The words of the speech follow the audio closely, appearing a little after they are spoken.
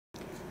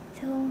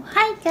So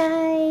hi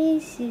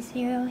guys, it's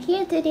Ayrelle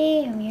here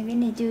today and we're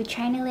gonna do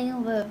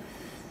channeling with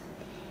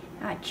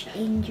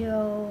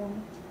Archangel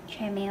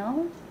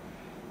Chamuel,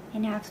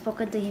 and I've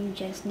spoken to him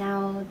just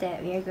now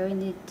that we are going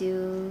to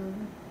do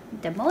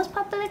the most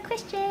popular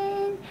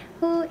question: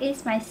 who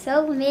is my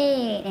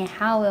soulmate and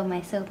how will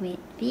my soulmate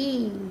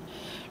be?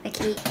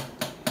 Okay,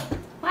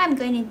 what I'm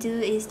going to do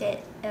is that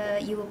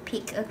you will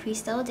pick a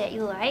crystal that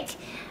you like,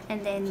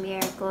 and then we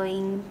are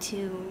going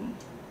to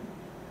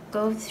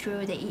go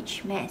through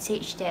each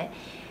message that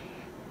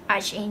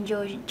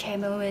Archangel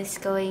Chamuel is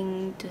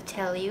going to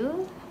tell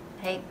you,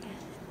 like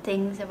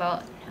things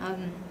about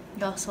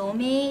your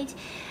soulmate,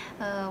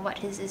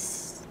 what is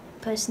his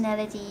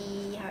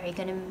personality, how are you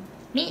gonna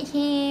meet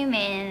him,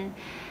 and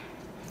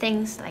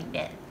things like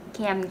that.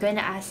 Okay, I'm gonna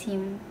ask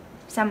him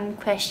some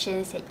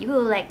questions that you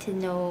would like to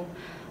know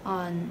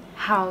on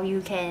how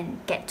you can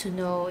get to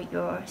know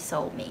your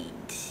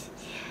soulmate.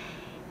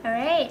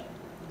 Alright,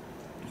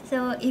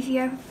 so if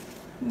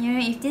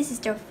this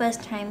is your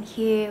first time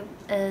here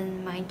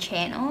in my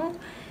channel,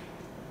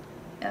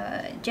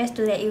 just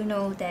to let you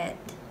know that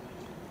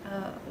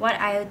what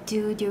I'll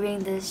do during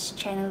this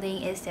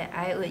channeling is that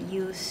I would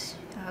use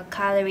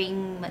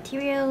coloring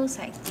materials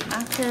like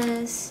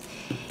markers.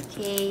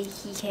 Okay,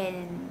 he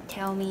can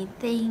tell me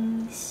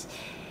things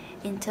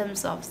in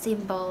terms of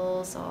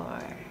symbols or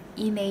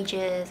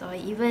images or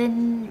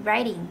even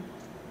writing.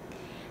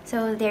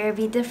 So there will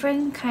be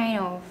different kind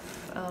of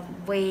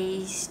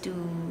ways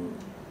to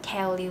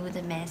tell you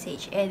the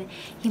message, and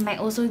he might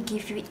also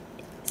give you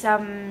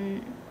some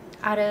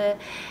other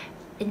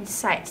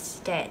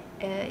insights that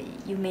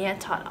you may have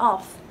thought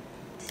of.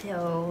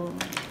 So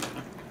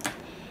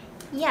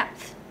yep,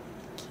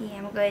 okay,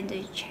 I'm going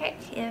to check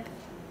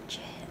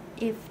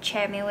if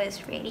Chamuel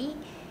is ready.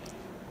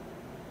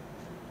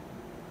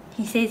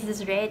 He says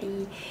he's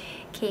ready.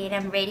 Okay, and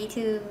I'm ready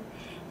to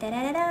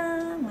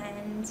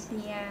once.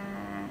 Yeah.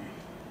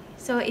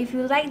 So if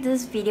you like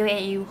this video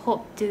and you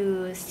hope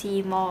to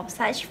see more of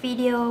such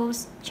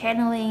videos,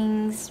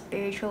 channeling,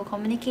 spiritual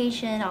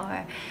communication,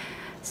 or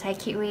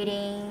psychic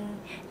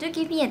reading, do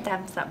give me a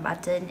thumbs up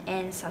button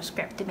and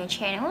subscribe to my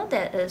channel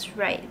that is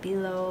right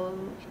below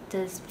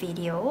this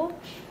video,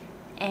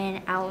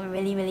 and I will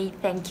really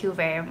thank you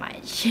very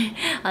much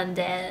on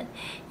that.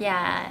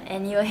 Yeah,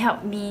 and you'll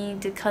help me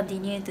to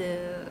continue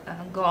to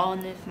go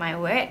on with my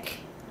work.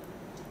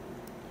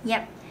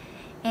 Yep.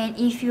 And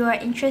if you are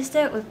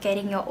interested with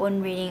getting your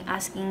own reading,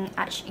 asking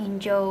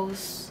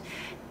archangels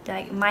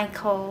like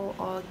Michael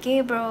or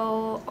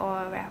Gabriel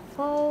or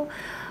Raphael,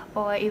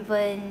 or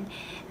even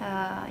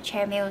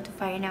Chamuel, to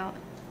find out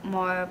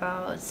more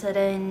about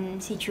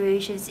certain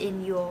situations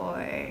in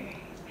your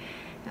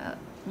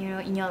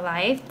in your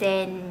life,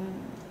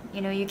 then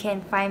you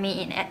can find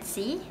me in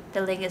Etsy.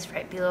 The link is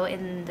right below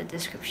in the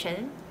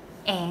description.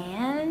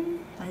 And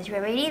once you're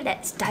ready,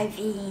 let's dive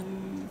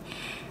in.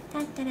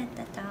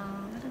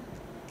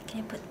 Can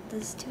I put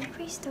this to a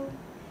crystal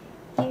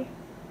here?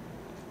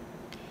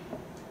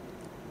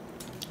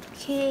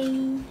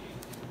 Okay.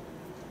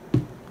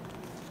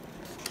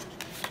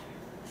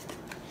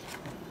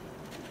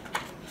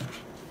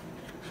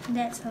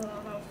 That's a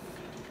lot of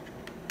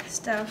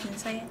stuff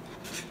inside.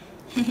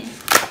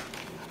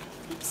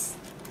 Oops.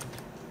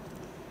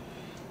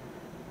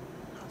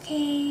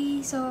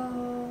 Okay,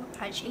 so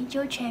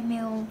Archangel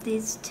Chamuel,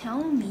 please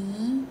tell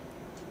me,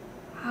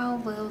 how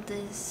will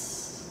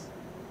this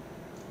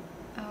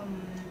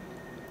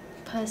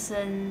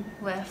person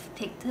who have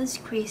picked this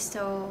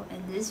crystal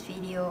in this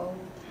video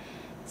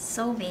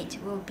soulmate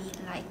will be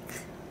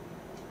like?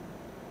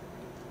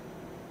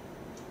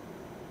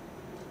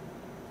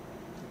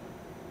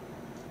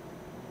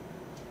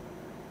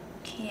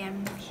 Okay,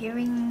 I'm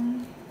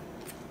hearing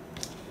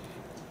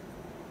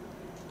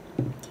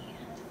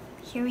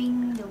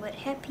the word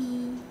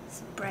happy.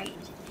 It's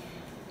bright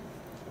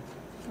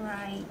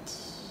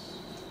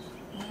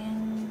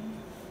and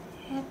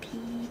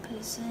happy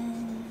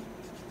person.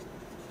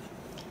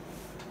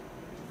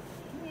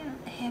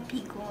 Yeah,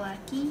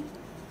 happy-go-lucky.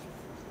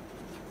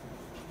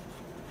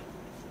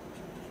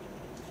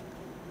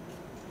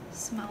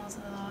 Smiles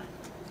a lot.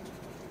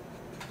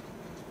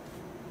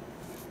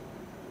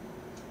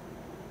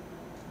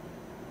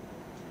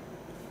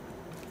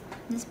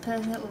 This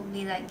person will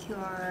be like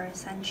your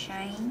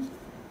sunshine.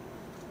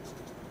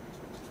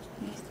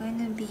 He's going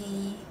to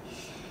be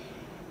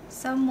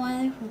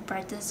someone who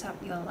brightens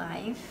up your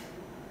life.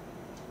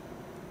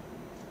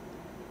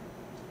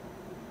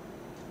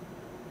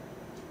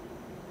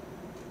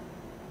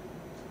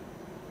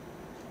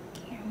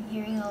 Okay, I'm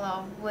hearing a lot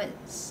of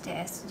words that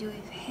has to do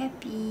with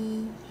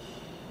happy.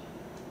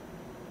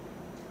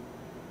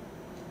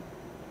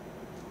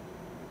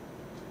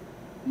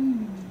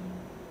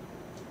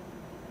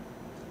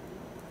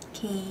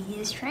 Okay,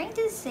 he's trying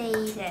to say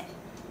that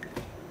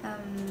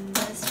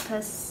this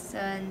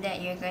person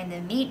that you're going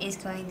to meet is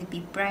going to be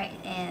bright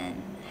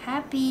and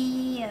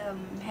happy,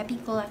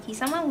 happy-go-lucky,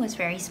 someone who's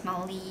very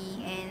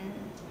smiley and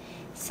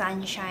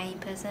sunshine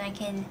person. I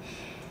can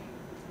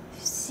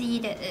see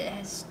that it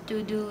has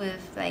to do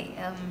with like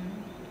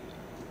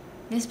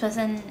this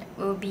person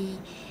will be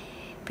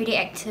pretty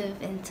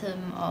active in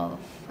terms of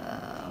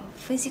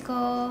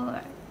physical.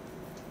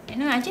 You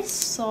know, I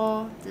just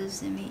saw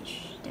this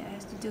image that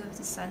has to do with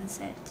the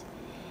sunset,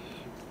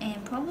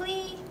 and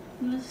probably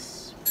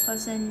this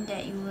person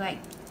that you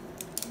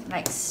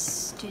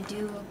likes to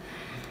do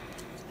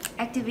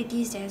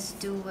activities that has to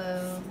do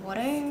with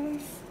water,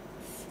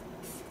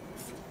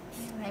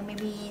 like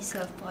maybe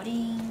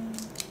surfboarding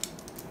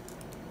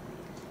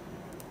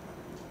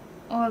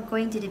or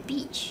going to the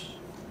beach.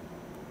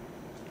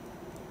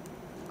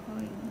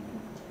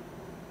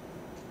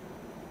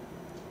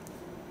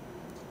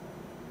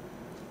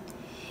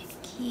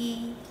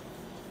 Okay.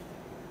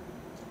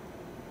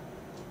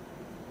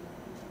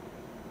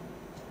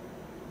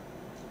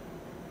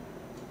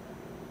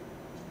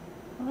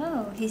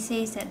 Well, he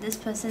says that this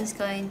person is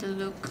going to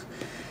look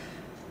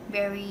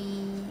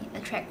very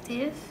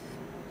attractive,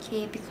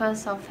 okay,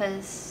 because of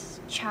his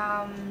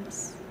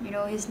charms, you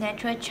know, his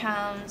natural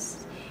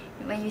charms.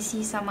 When you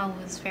see someone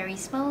who's very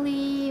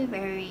smiley,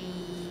 very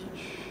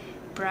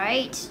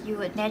bright, you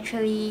would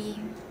naturally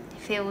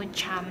feel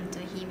charmed to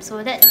him.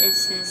 So that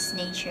is his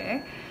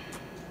nature.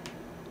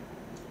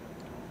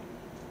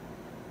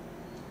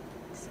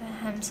 It's a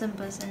handsome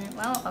person.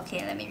 Well,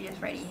 okay, let me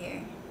just write it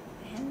here.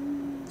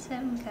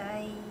 Handsome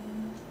guy,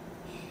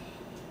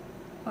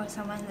 or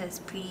someone that's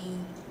pretty.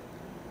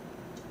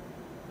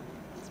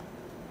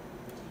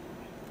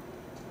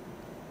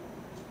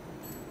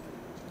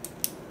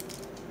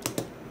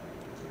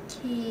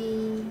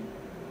 Okay.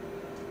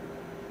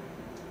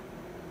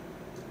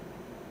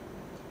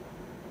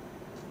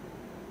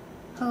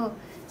 Oh,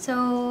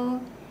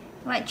 so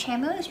what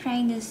Chamuel is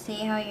trying to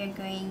say, how you're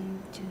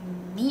going to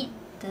meet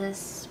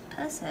this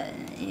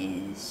person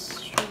is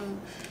through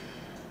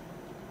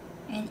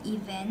an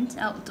event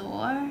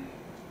outdoor.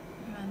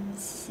 I'm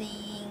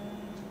seeing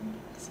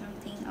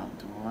something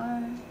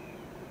outdoor,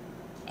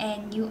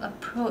 and you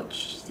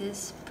approach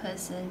this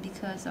person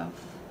because of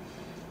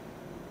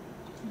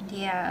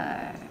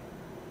their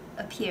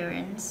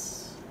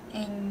appearance,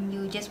 and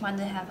you just want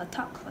to have a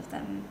talk with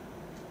them.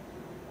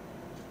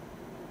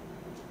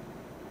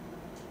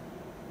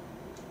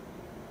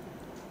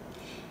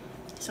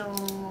 So,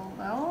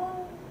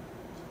 well,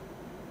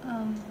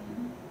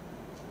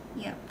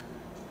 yep,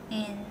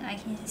 and I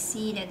can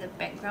see that the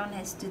background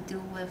has to do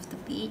with the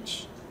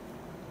beach.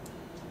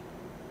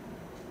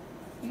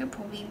 You'll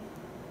probably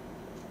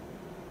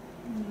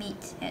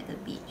meet at the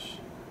beach,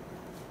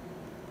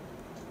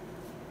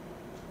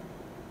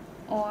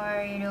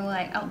 or you know,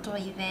 like outdoor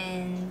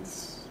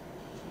events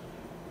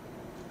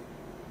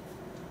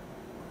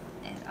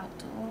at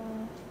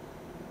outdoor,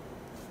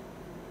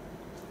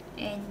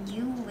 and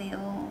you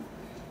will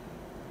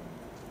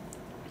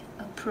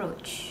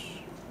approach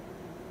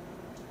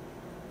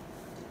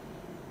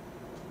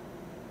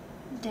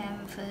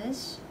them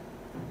first,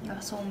 your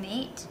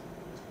soulmate,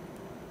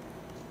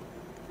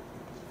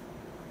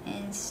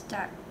 and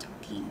start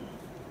talking.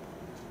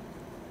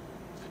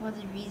 For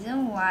the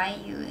reason why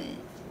you would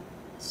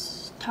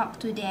talk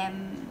to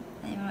them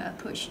and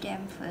approach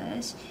them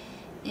first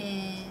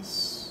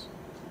is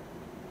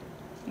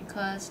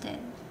because that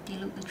they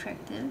look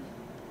attractive.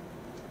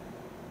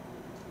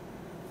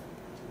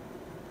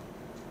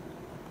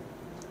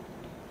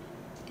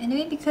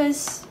 Anyway,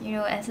 because you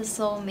know, as a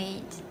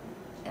soulmate,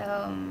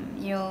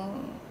 you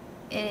know,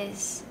 it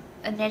is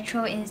a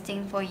natural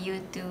instinct for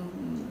you to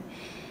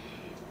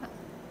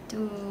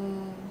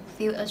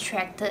feel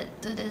attracted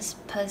to this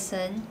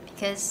person,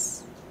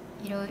 because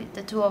you know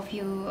the two of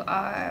you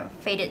are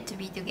fated to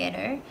be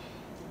together.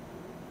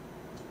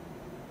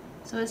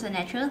 So it's a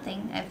natural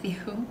thing, I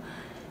feel.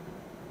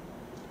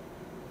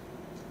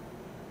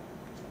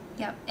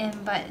 Yep,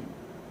 and but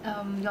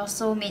your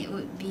soulmate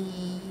would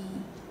be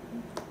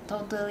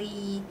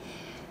totally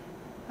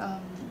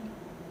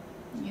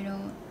you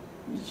know,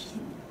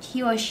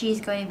 he or she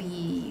is going to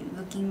be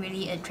looking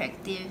really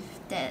attractive,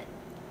 that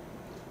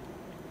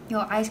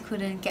your eyes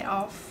couldn't get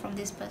off from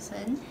this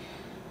person.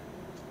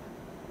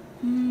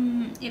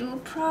 It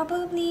will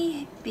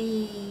probably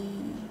be,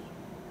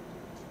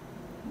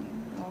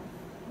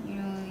 you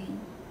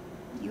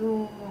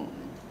know,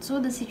 so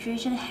the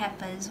situation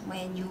happens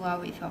when you are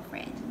with your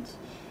friends.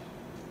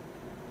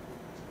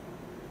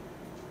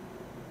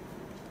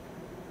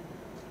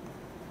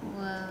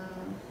 Well,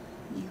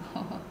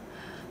 your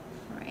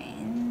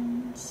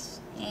friends,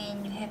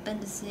 and you happen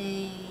to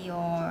say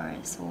your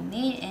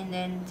soulmate, and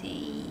then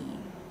they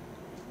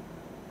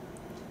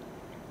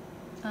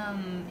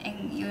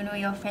and you know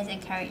your friends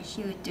encourage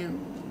you to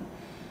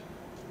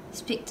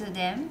speak to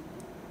them.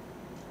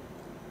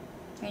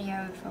 When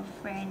you're with your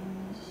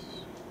friends,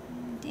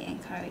 they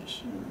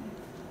encourage you.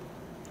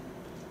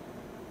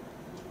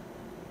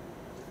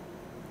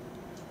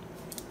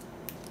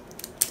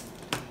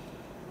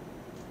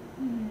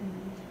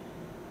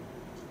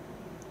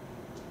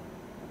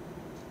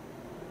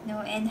 No,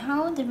 and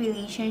how the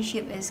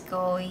relationship is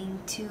going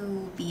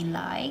to be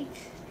like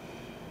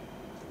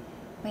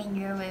when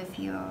you're with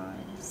your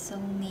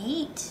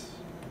soulmate?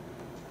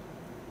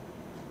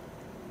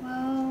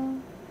 Well,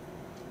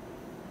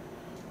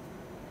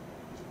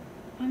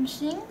 I'm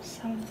seeing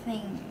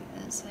something.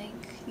 It's like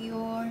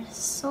your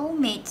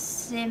soulmate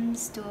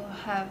seems to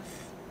have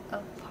a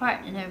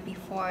partner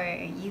before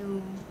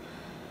you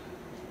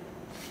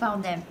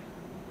found them.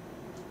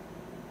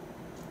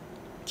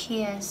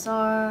 Okay, I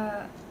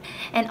saw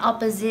an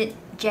opposite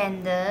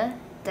gender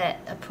that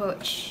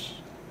approached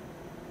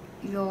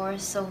your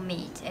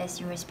soulmate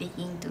as you were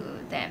speaking to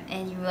them,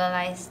 and you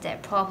realize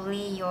that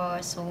probably your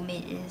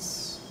soulmate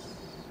is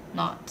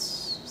not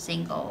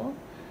single,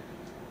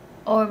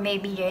 or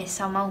maybe there's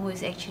someone who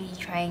is actually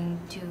trying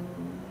to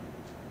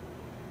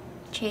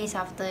chase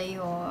after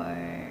your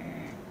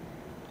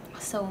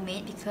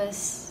soulmate,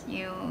 because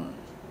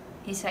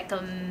he's like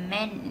a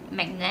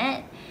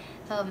magnet.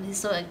 He's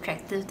so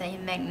attractive that he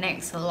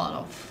magnets a lot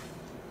of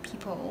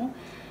people.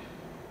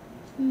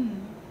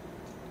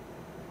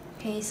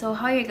 Okay, so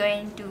how you're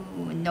going to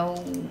know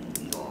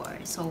your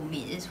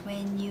soulmate is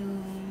when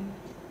you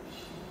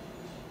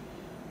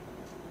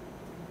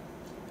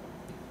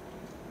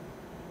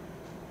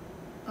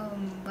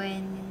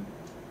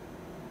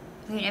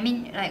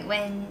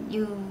when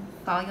you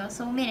found your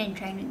soulmate and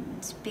trying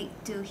to speak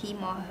to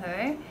him or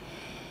her,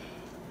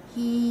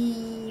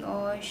 he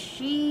or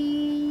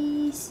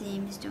she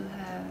seems to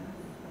have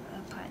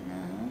a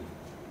partner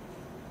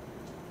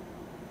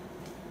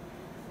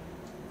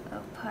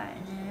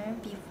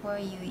before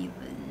you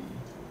even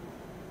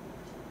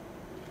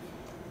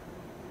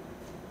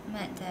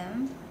met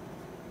them.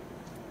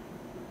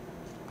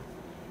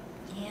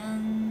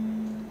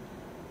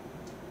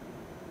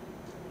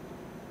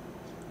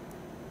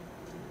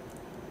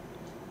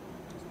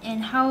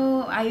 And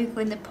how are you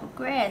going to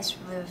progress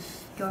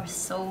with your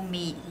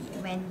soulmate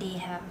when they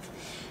have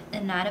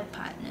another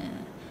partner?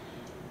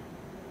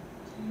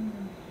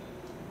 I'm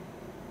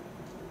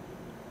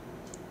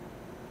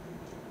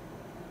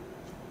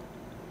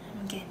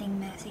getting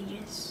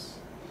messages.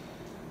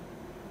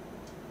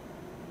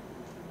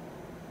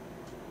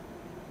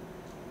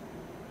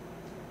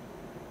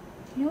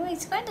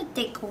 It's going to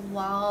take a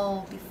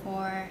while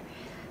before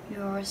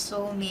your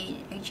soulmate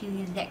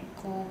actually let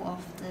go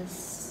of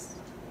this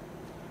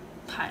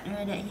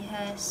partner that he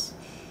has.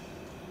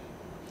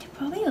 It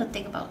probably will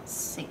take about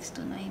 6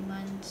 to 9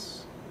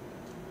 months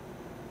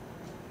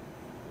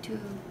to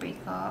break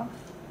off.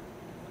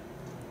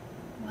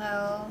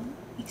 Well,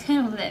 it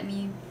kind of let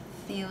me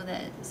feel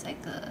that it's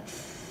like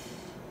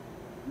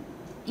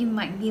it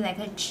might be like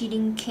a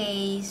cheating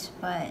case,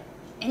 but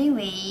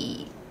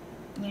anyway,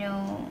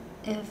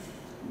 if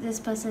this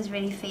person is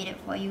really fated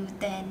for you,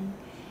 then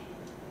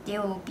they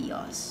will be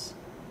yours.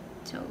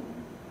 So,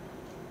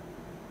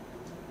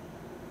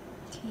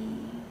 okay,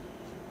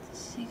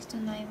 6 to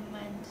 9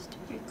 months to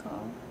break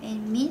off.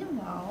 And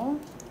meanwhile,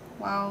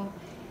 while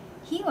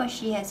he or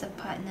she has a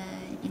partner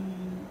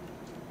in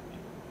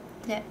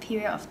that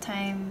period of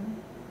time,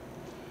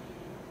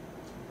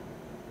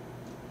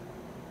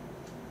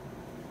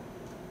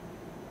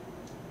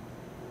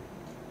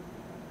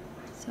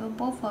 so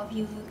both of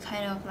you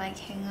kind of like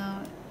hang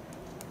out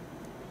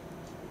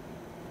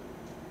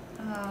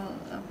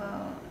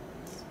about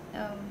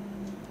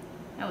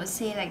I would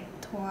say like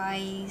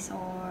twice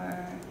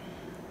or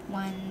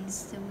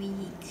once a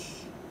week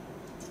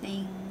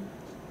thing,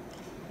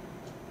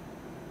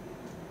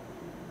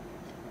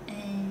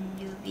 and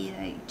you'll be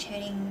like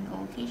chatting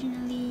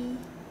occasionally.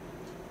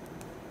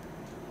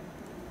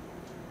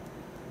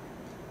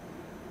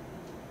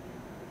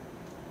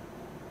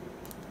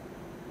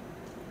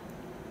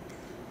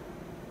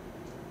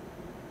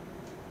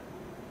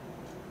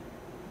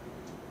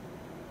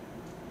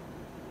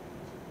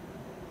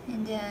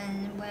 And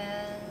then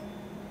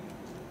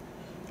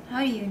how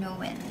do you know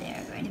when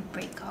they're going to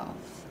break off?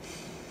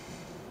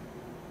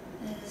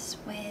 Is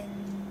when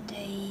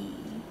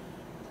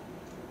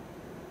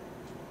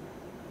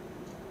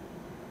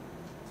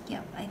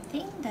I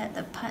think that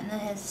the partner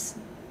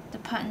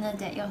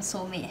that your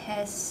soulmate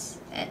has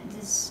at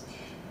this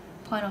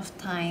point of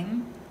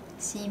time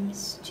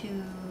seems to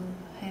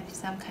have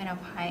some kind of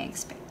high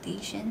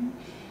expectation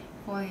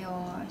for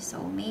your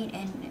soulmate,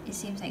 and it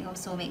seems like your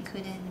soulmate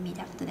couldn't meet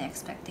up to the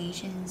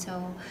expectation,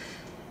 so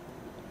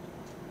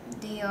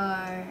they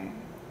are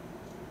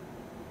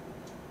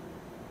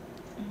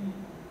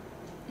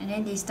and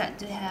then they start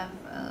to have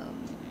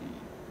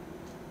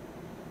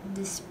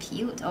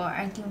dispute or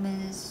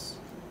arguments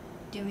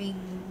during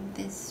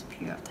this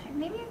period of time.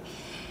 Maybe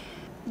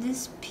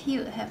this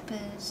dispute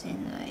happens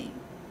in like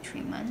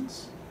 3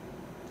 months.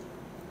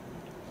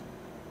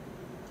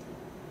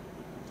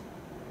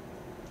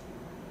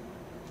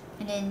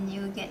 And then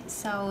you get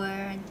sour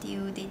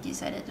until they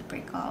decided to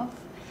break off.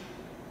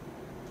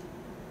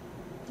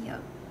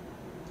 Yup.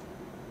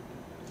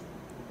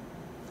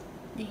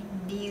 Then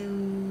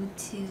due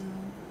to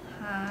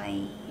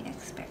high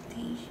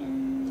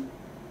expectation.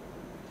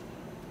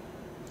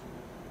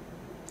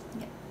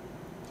 Yep.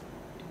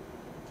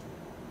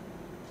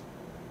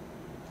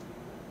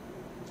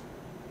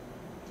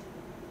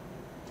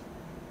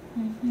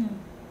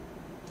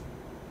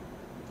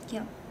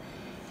 Yep.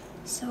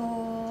 So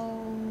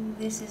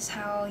this is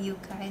how you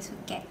guys will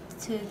get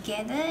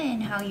together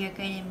and how you're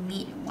going to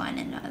meet one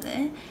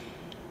another.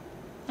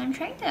 I'm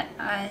trying to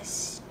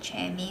ask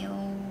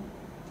Chamuel,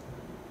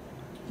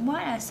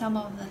 what are some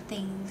of the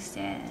things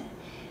that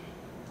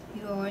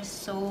your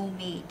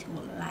soulmate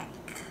would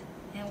like,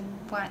 and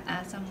what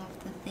are some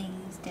of the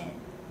things that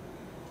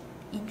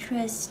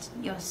interest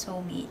your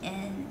soulmate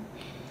and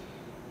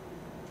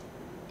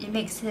it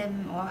makes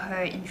him or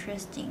her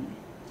interesting.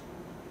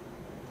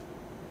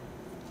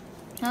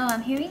 Oh,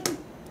 I'm hearing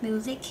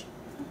music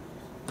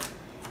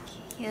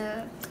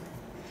here.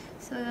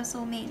 So your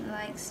soulmate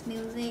likes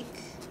music.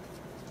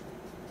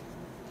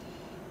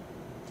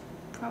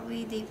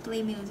 Probably they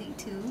play music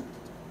too.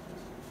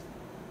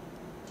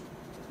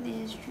 Play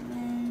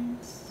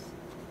instruments.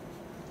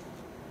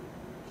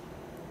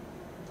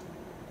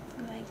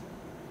 Like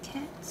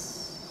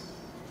cats.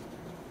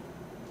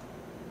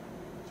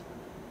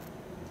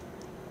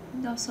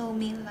 Your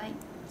soulmate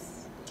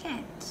likes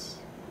cats.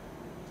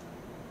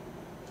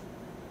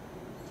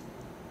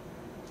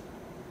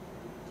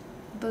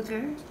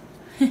 Burger.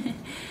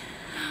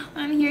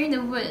 I'm hearing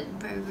the word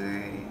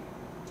burger.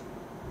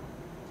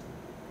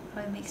 Oh,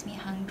 it makes me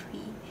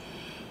hungry.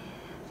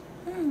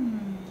 Like,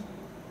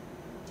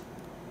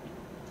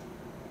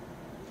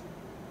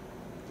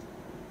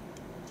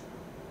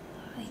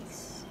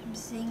 I'm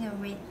seeing a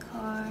red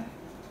car.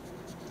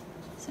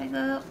 It's like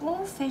a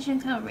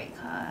old-fashioned kind of red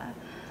car.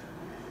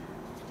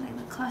 Like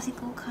the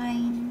classical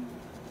kind.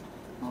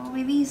 Or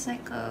maybe it's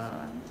like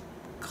a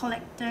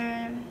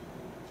collector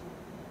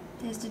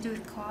that has to do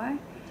with car.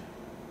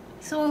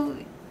 So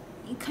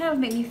it kind of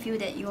made me feel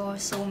that your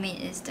soulmate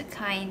is the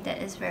kind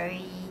that is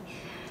very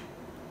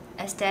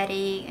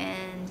aesthetic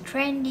and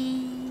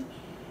trendy,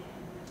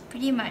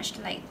 pretty much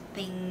like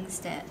things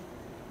that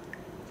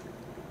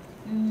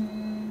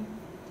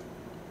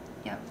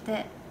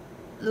that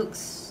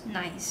looks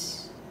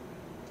nice,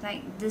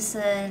 like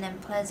decent and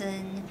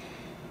pleasant,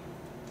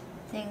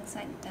 things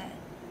like that.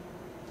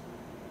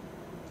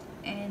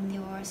 And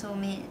your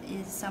soulmate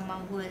is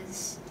someone who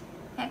is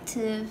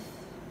active.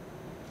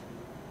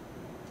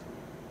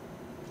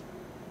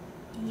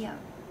 Yeah.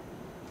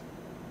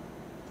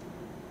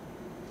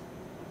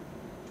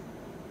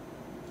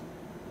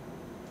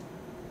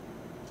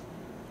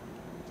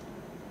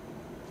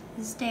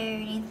 Is there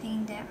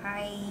anything that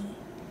I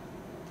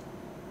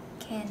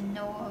can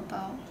know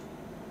about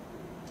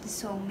the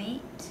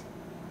soulmate?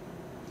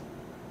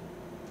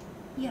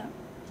 Yeah.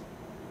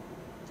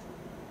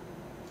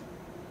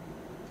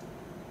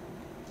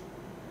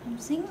 I'm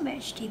seeing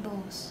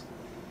vegetables.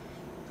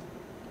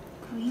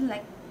 Could you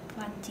like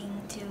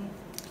planting too?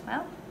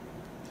 Well,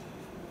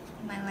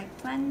 you might like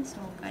plants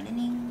or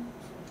gardening.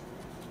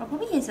 Or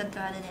probably he has a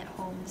garden at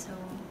home, so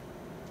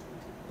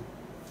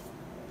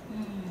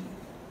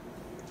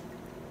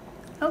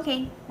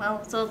okay,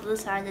 well, so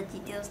those are the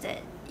details that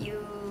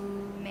you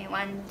may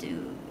want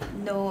to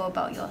know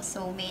about your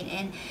soulmate.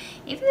 And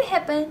if you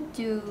happen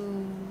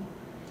to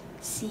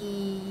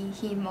see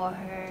him or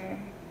her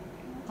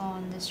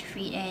on the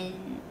street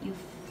and you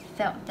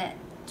felt that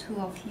two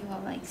of you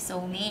are like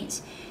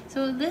soulmates,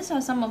 so these are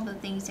some of the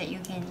things that you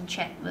can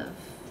chat with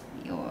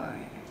your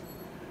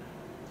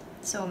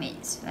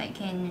soulmates. Like,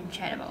 can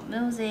chat about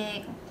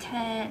music,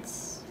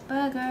 cats,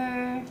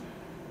 burger.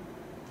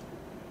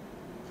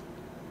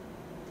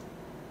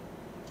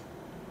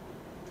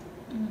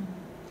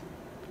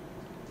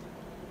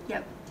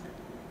 Yep.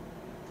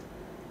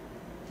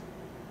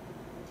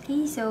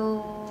 Okay,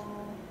 so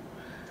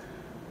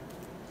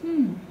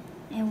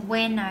and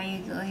when are you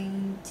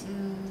going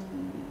to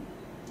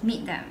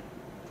meet them?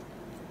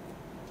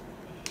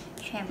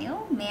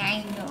 Chamuel, may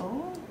I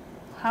know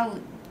how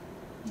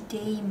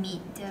they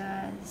meet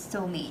the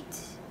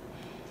soulmate?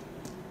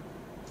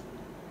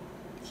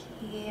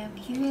 Okay, I'm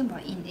hearing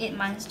about in 8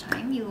 months'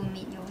 time you will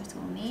meet your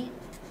soulmate.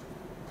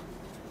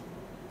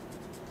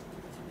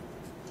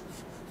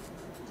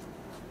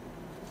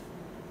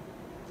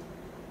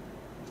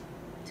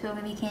 So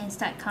maybe we can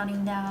start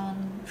counting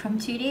down from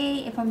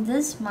today, from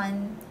this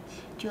month,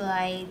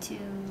 July, to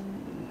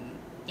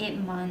 8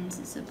 months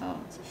is about,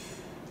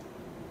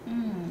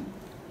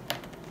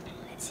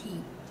 let's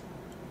see,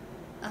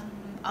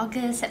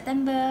 August,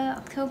 September,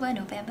 October,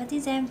 November,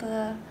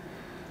 December,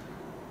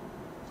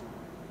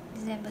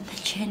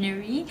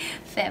 January,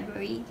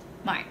 February,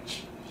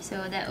 March.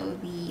 So that will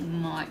be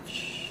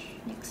March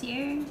next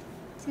year,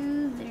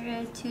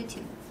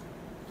 2022.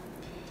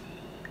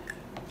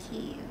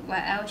 Okay,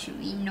 what else should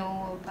we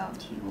know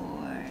about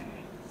your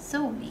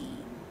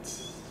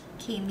soulmate?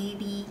 Okay,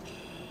 maybe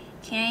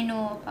can I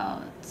know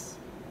about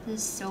the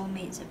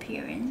soulmate's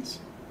appearance?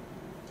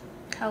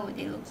 How would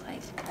they look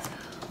like?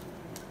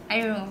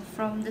 I don't know,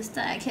 from the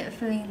start I kept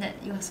feeling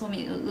that your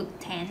soulmate would look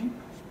tan.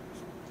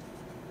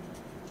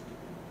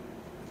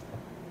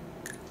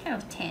 Kind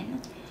of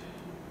tan.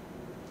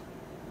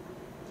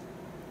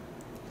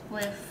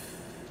 With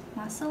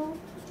muscle.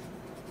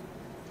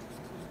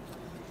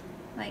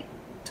 Like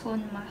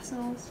toned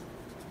muscles.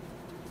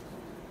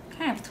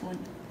 Kind of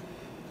toned.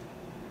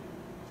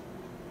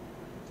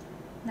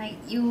 like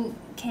you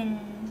can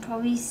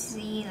probably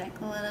see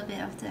like a little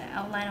bit of the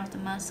outline of the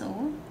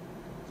muscle.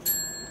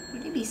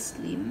 Would it be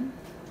slim?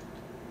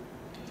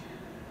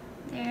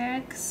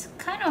 They're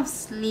kind of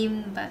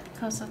slim, but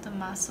because of the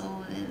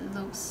muscle it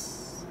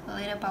looks a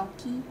little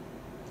bulky.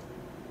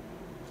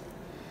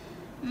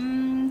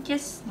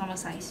 Just normal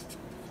size.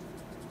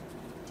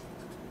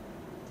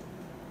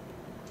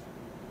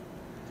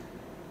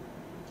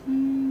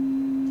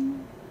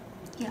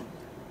 Yeah.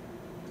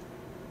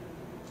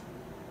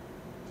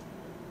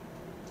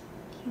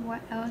 Okay,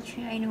 what else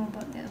should I know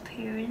about the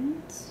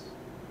appearance?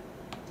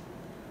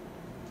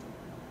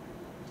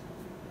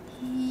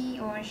 He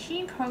or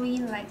she probably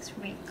likes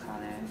red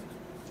color.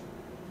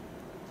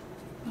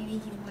 Maybe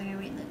he wear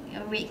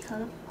a red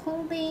color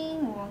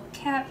clothing or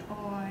cap,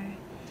 or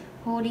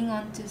holding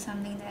on to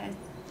something that is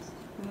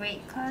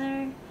red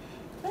color.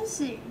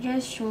 Because it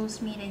just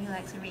shows me that he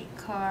likes a red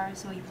car,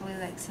 so he probably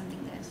likes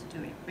something that's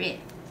red.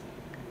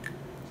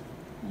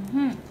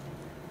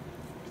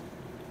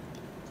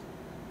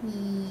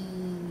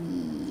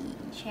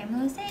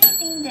 Chamuel, is there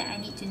anything that I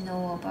need to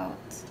know about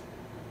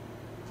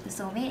the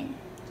soulmate?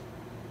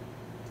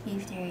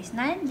 If there is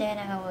none, then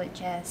I will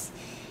just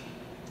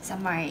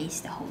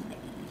summarize the whole thing.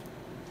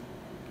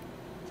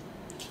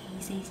 Okay,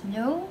 he says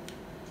no.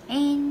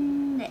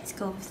 And let's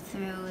go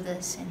through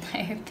this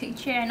entire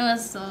picture. I know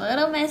it's a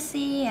little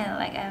messy, and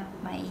like I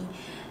have my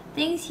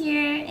things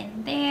here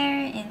and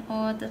there in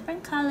all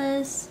different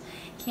colors.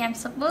 Okay, I'm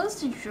supposed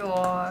to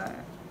draw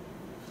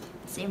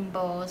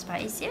symbols,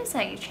 but it seems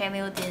like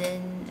Chamuel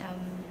didn't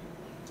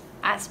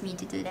ask me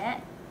to do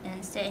that.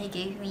 Instead, he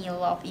gave me a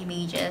lot of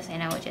images,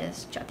 and I will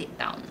just jot it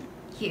down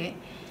here.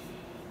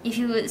 If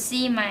you would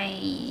see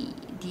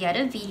the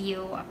other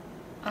video,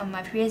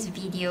 my previous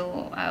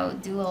video, I'll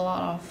do a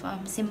lot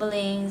of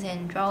symbols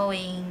and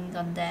drawings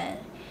on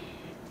that,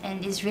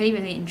 and it's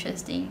really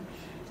interesting.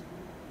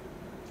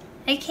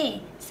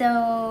 Okay,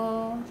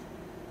 so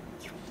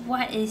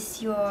what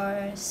is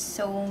your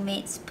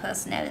soulmate's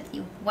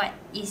personality? What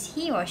is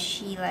he or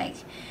she like?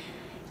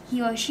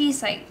 He or she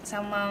is like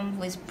someone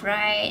who is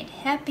bright,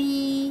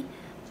 happy,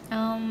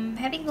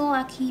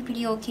 happy-go-lucky,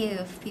 pretty okay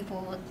with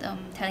people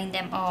telling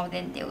them off,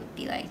 then they would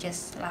be like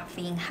just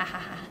laughing, ha ha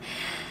ha.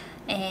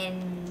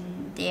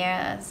 And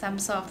they're some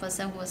sort of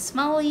person who's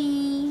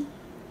smiley.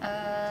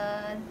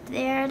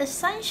 They're the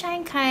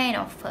sunshine kind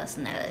of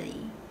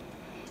personality.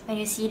 When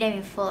you see them,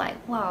 you feel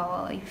like,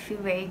 wow, you feel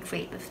very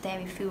great with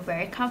them, you feel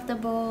very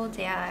comfortable.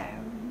 They are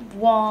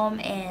warm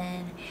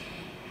and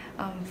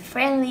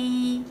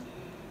friendly.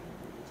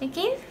 I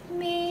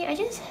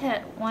just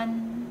had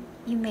one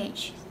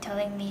image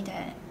telling me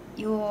that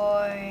your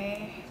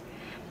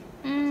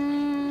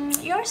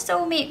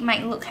soulmate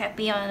might look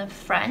happy on the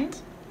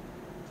front,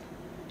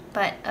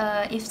 but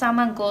if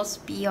someone goes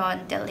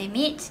beyond the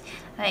limit,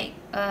 like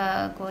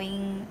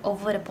going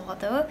over the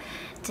border,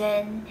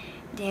 then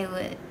they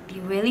would be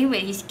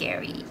really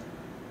scary.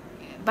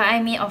 But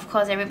I mean, of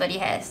course, everybody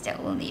has their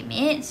own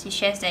limits. It's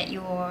just that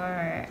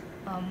your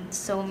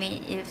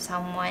soulmate, if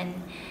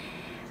someone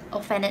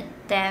offended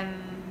them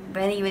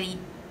really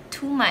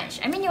too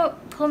much, I mean, your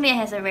soulmate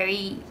has a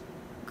very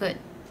good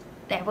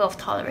level of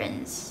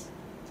tolerance.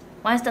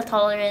 Once the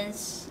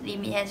tolerance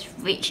limit has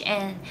reached,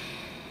 and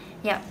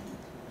yeah,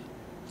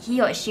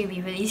 he or she will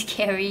be really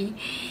scary.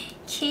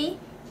 Okay,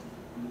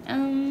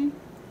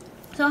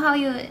 so how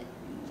you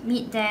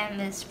meet them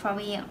is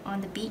probably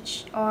on the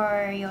beach,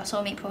 or your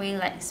soulmate probably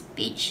likes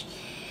beach.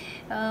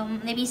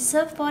 Maybe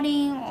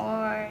surfboarding,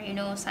 or you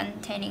know, sun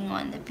tanning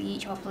on the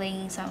beach, or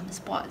playing some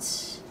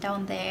sports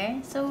down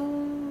there.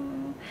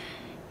 So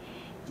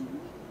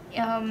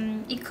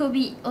it could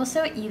be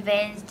also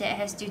events that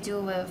has to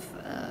do with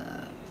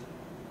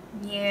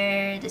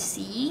near the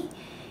sea.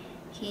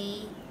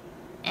 Okay,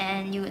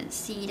 and you would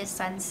see the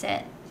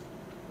sunset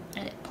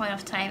at that point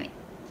of time,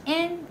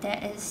 and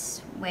that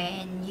is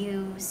when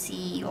you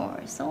see your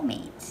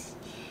soulmate.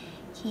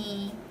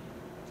 Okay,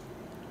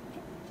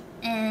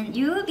 and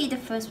you will be the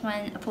first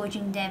one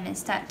approaching them and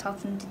start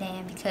talking to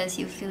them, because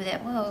you feel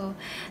that, whoa,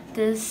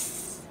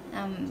 this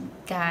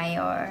guy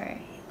or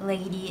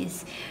lady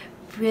is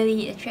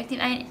really attractive,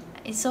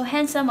 it's so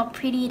handsome or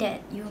pretty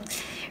that you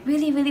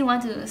really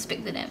want to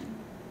speak to them.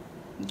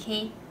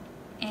 Okay,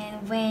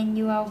 and when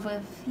you are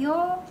with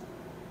your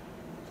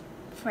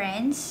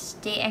friends,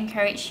 they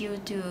encourage you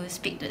to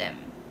speak to them.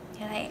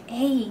 They're like,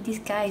 hey, this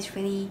guy is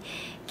really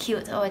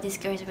cute, or this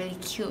girl is really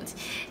cute.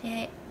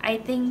 Yeah, I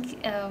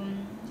think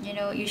you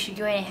know, you should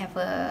go and have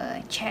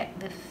a chat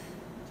with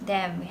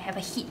them, have a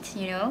hit,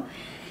 you know.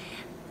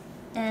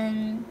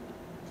 And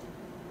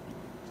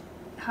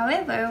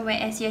however,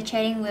 as you're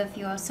chatting with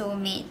your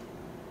soulmate,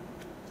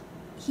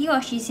 he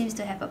or she seems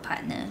to have a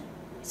partner,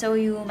 so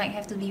you might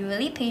have to be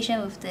really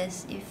patient with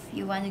this if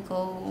you want to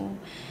go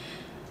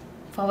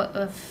forward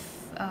with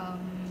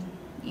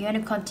you want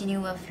to continue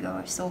with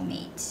your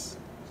soulmate.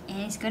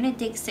 And it's gonna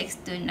take 6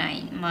 to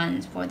 9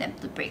 months for them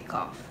to break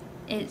off.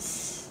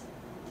 It's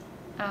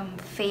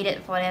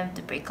fated for them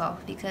to break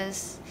off,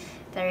 because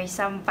there is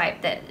some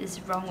vibe that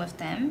is wrong with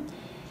them,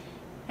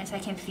 as I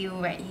can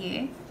feel right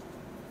here.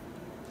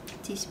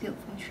 dispute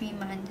for 3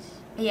 months.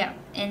 Yeah,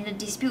 and the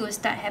dispute will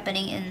start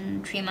happening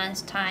in 3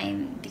 months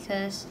time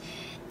because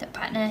the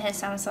partner has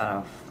some sort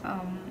of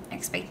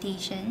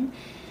expectation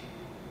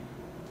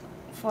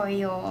for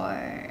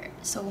your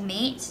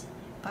soulmates.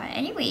 But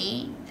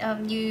anyway,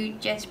 you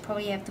just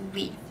probably have to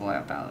wait for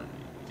about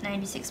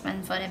 9 to 6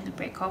 months for them to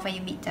break off and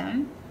you meet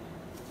them.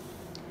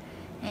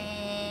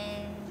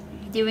 And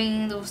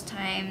during those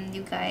times,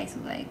 you guys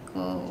will like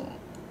go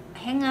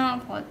hang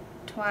out for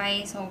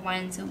twice or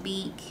once a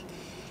week,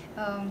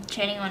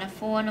 chatting on the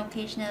phone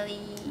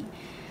occasionally.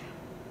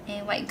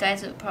 And what you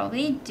guys would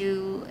probably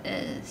do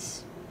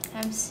is,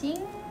 I'm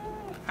seeing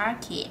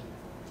arcade,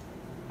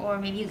 or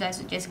maybe you guys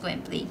would just go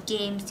and play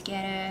games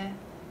together.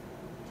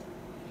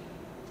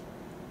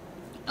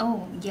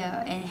 Oh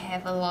yeah, and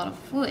have a lot of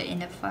food in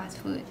the fast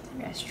food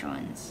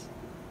restaurants,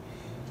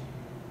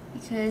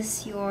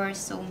 because your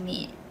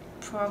soulmate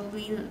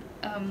probably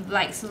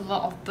likes a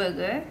lot of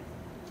burger.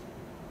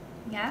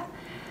 Yeah,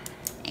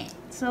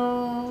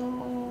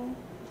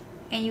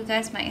 and you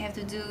guys might have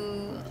to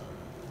do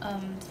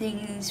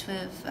things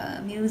with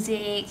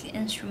music,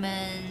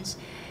 instruments,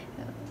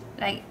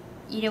 like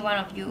either one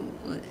of you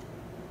would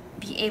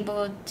be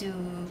able to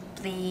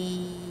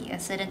play a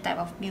certain type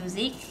of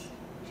music.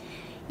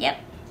 Yep,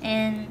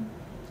 and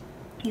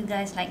you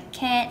guys like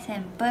cats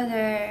and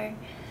burger.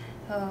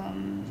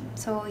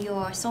 So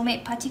your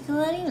soulmate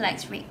particularly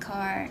likes red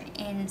car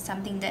and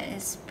something that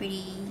is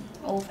pretty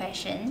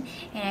old-fashioned,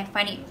 and I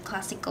find it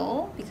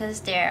classical because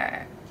there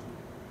are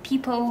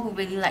people who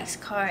really likes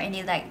car and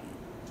they like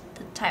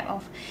the type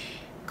of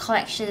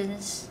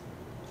collections,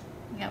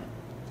 yep,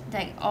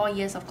 like all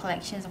years of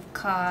collections of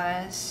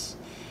cars,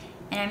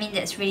 and I mean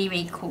that's really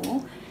really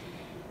cool.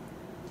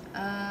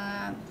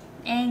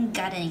 And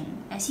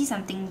gardening, I see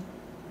something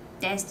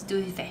that has to do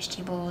with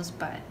vegetables,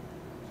 but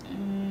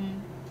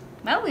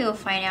well, we will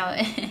find out.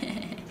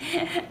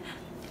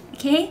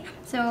 Okay,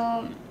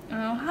 so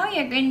how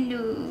you're going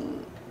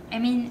to, I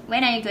mean,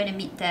 when are you going to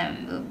meet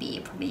them? Will be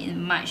probably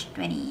in March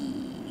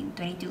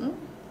 2022.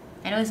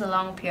 I know it's a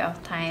long period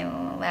of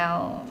time.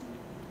 Well,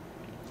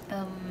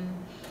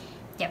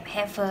 yep,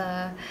 have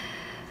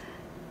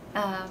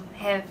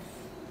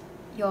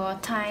your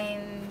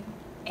time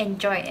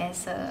enjoyed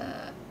as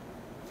a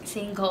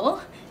single.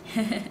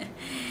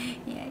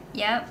 Yeah,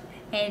 yep,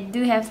 and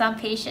do have some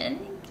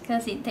patience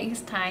because it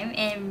takes time,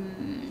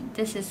 and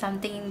this is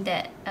something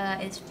that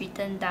is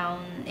written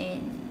down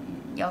in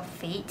your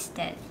fate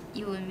that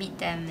you will meet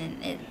them in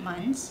 8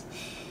 months.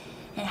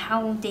 And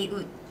how they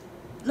would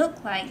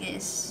look like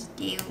is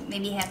they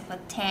maybe have a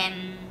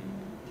tan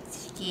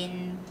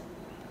skin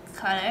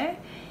color,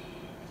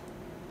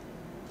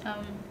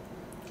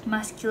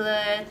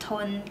 muscular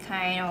tone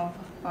kind of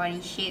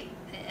body shape,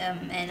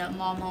 and a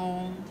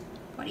normal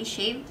body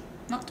shape,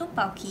 not too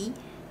bulky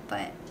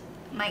but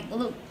might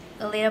look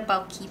a little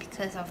bulky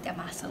because of their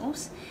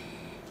muscles.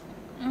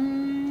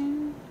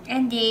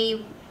 And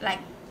they like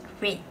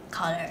red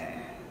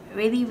color,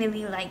 really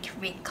really like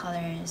red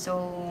color,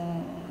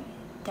 so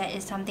that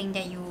is something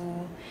that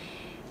you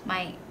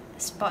might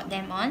spot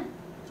them on.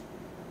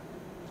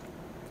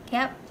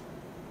 Yep,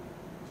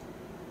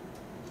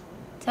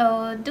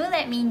 so do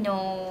let me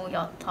know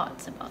your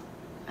thoughts about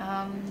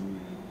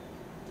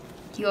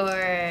your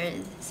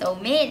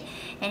soulmate,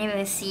 and we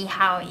will see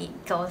how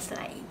it goes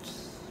like.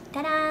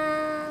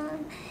 Ta-da!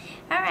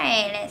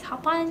 Alright, let's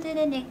hop on to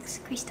the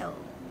next crystal.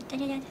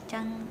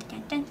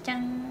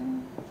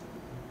 Dun-dun-dun-dun-dun-dun-dun.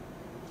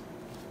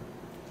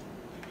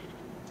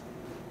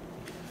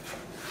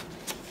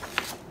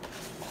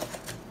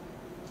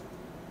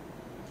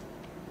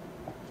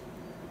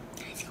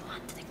 Let's go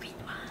on to the green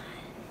one.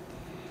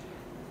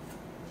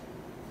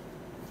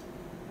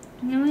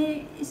 You know,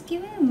 it's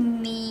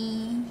giving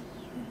me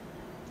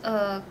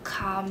a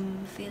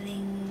calm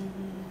feeling.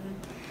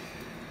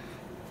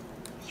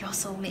 Your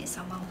soulmate,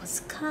 someone who's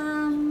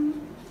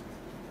calm,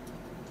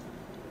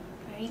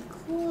 very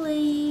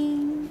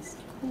cooling,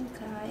 cool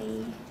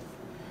guy.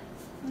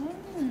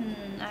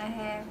 I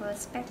have a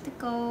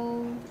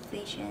spectacle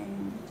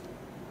vision.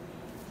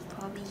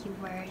 Probably he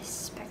wears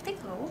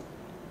spectacle.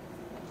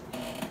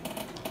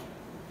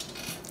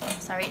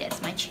 I'm sorry,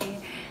 that's my chair.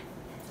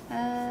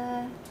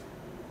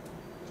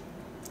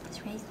 It's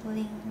very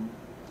cooling.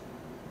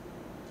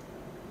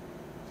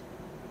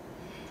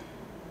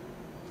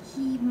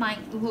 He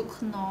might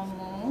look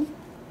normal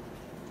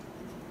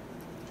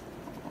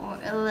or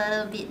a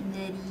little bit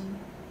nerdy.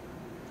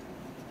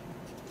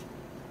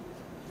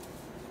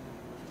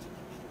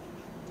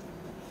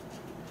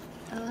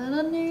 A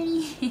little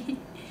nerdy.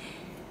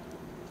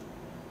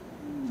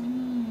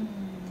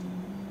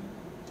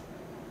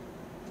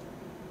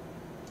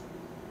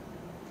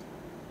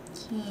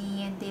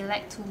 Okay, and they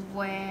like to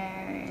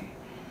wear,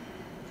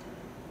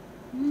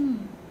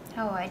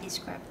 how would I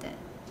describe that?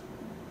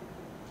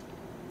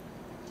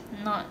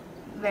 Not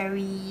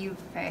very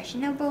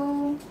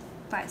fashionable,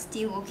 but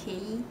still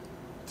okay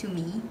to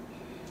me.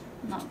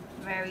 Not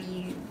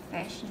very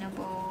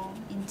fashionable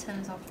in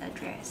terms of the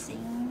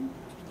dressing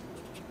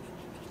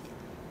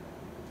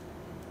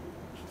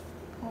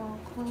or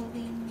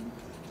clothing.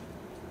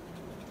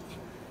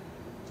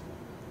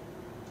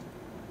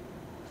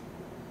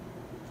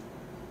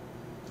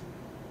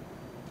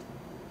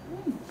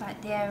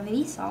 but they are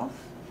really soft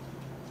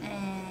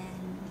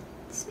and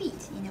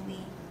sweet in a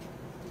way.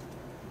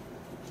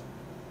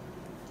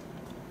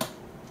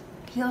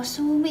 Your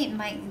soulmate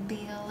might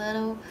be a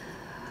little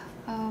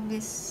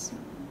this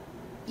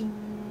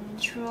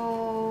introvert.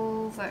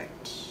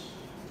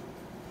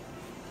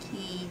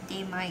 Okay,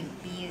 they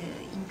might be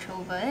an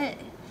introvert.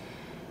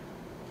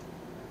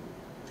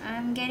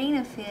 I'm getting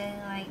the feeling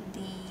like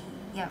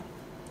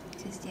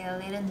because they're a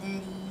little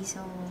nerdy,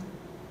 so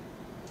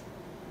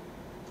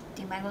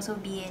they might also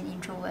be an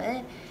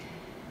introvert.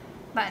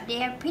 But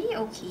they are pretty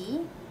okay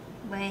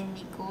when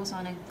it goes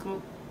on a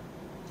group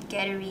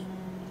gathering,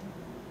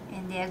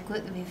 and they are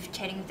good with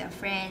chatting with their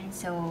friends,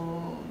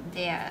 so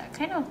they are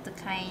kind of the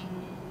kind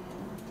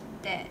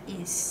that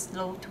is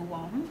slow to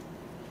warm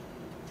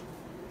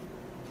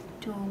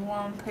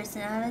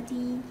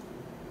personality.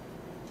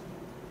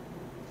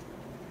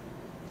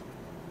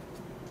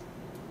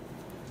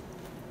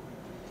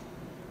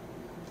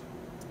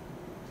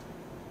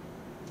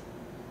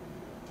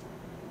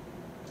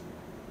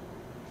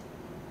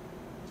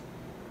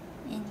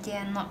 And they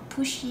are not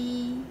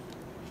pushy,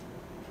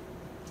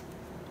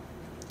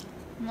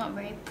 not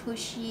very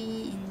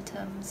pushy in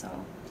terms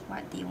of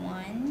what they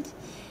want,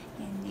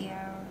 and they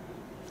are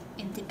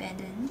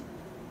independent.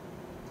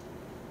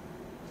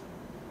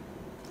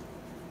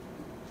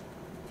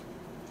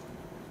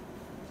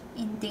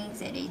 In things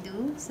that they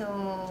do, so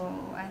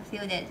I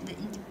feel that the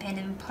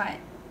independent part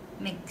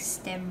makes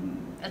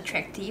them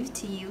attractive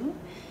to you.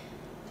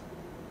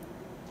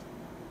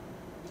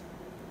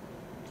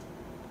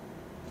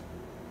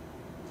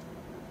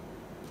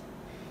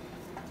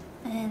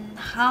 And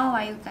how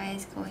are you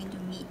guys going to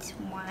meet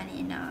one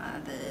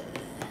another?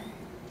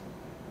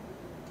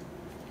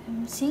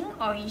 I'm seeing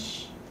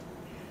orange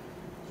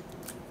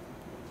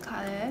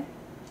color.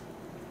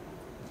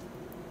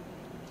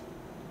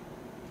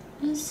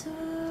 It's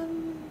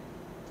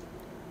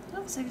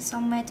looks like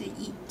somewhere to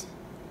eat.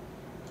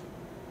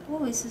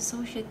 Oh, it's a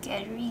social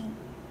gathering.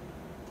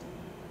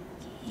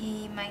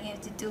 Okay, might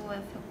have to do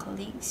with your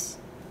colleagues.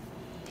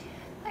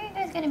 How are you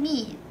guys gonna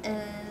meet?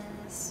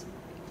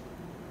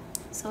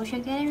 Social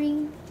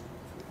gathering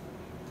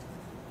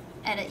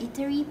at an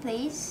eatery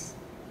place.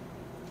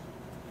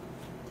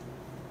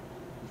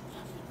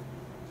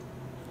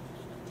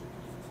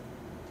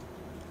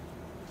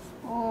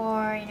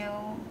 Or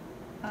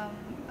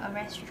a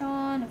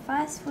restaurant, a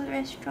fast food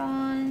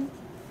restaurant,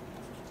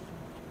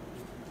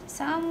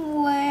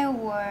 somewhere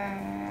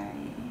where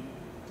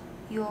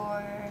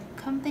your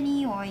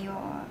company or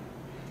your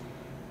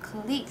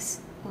colleagues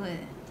would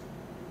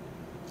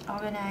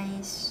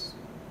organize.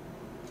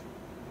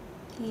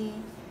 Okay,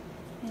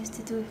 it has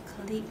to do with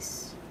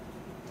colleagues.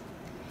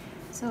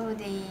 So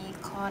they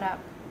caught up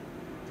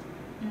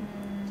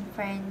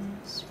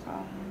friends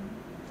from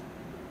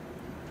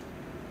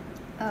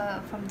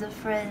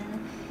different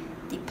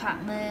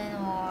department,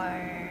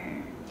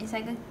 or it's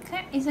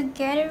a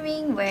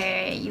gathering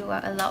where you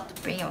are allowed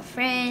to bring your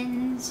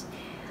friends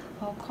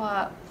or call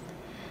up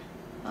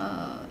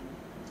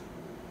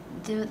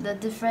the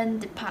different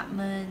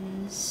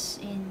departments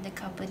in the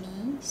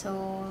company.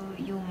 So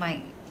you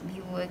might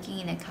be working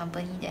in a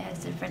company that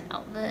has different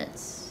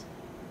outlets.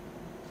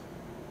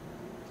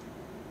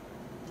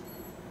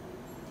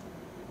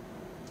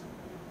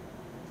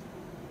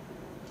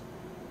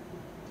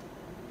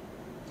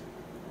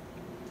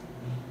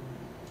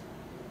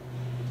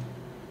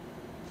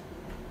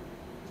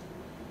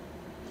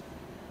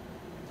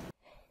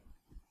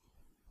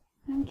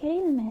 I'm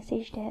getting the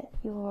message that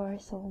your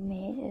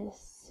soulmate is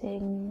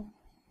sitting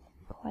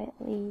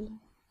quietly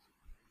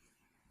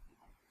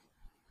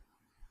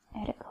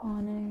at a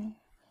corner.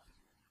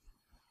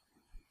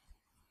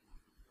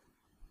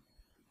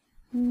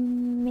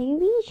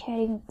 Maybe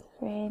chatting with a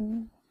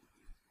friend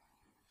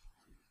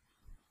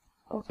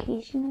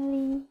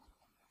occasionally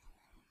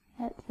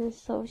at the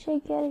social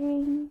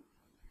gathering.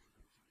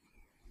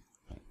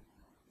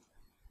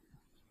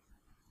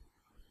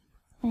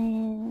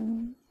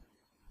 And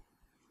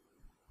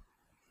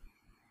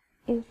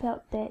you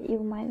felt that you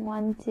might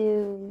want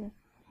to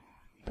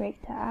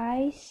break the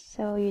ice,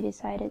 so you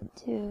decided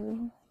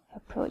to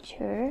approach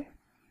her.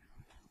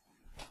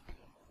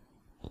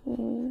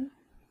 Okay,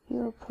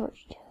 you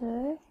approached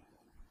her.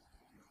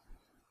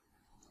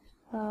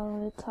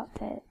 Well, you thought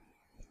that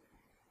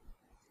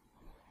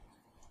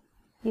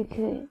you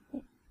could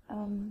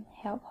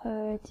help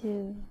her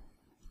to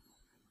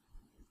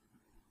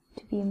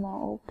be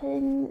more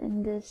open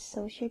in this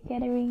social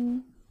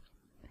gathering.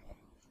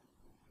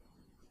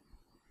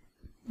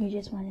 You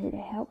just wanted to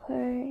help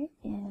her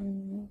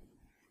and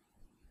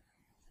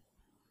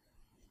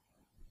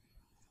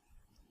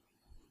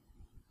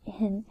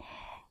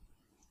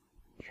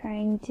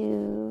trying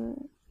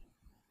to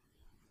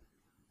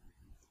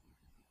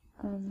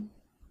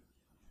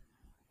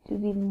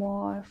be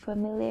more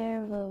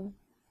familiar with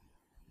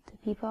the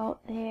people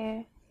out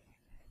there.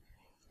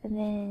 And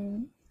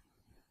then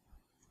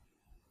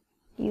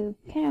you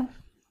kind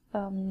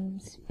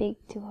of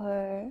speak to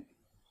her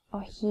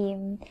or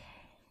him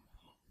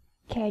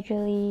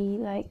casually,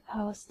 like,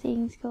 how's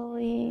things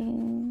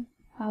going,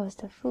 how was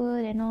the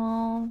food and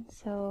all.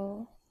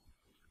 So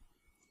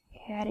I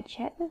had a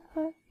chat with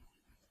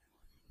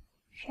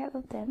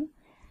them.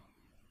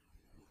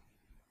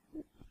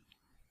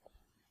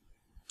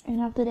 And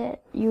after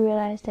that, you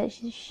realize that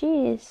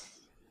she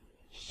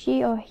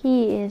or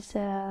he is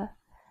a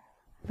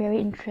very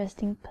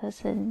interesting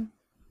person.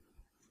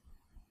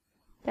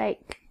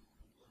 Like,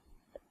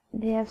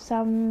 they have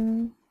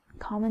some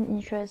common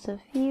interests of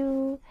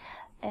you,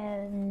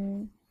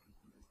 and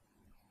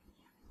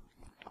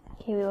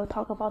okay, we will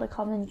talk about the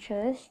common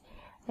interests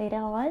later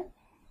on.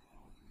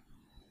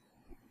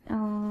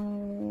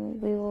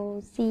 We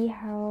will see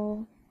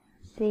how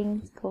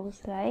things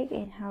goes like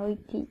and how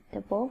did the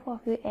both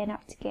of you end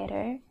up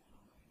together.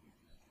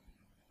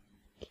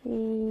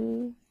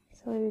 Okay,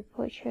 so we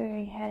approached her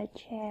and had a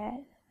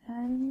chat,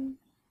 and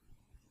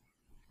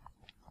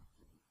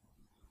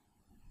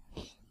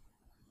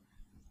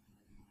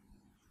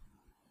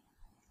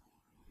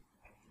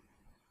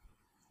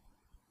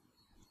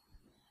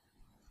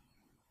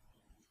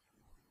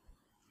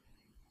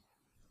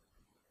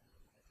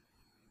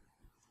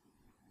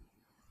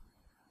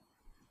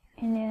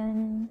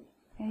then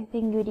I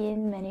think you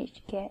didn't manage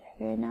to get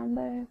her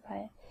number,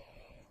 but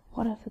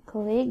one of your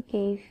colleagues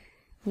gave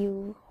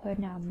you her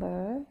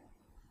number.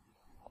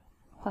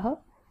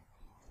 Well,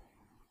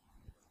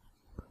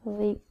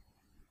 colleague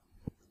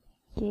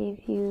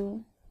gave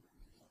you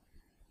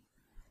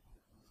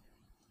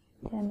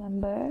the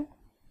number.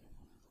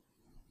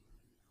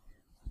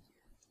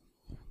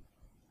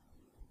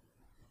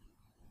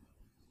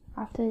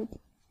 After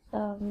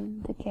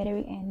the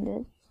gathering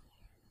ended,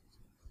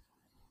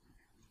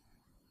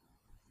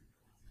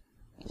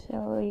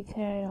 so you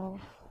kind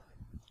of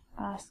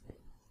ask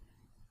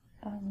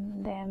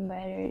them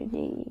whether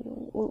they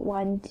would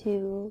want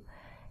to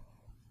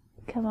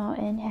come out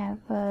and have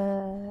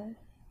a,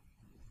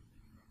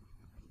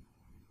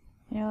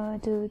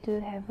 to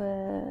have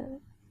a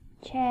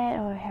chat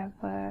or have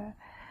a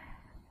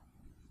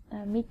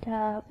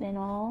meetup and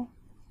all.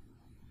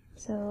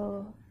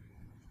 So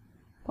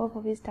both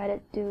of you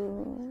started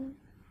to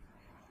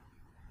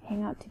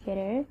hang out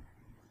together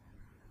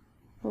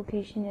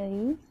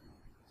occasionally.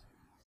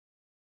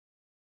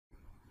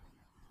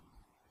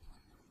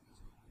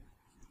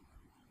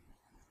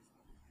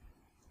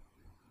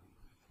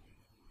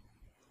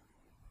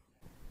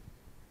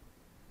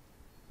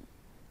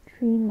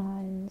 Three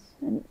months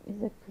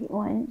is a good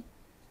one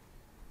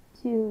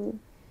to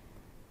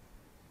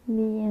be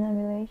in a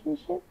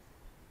relationship.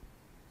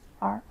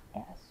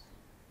 RS.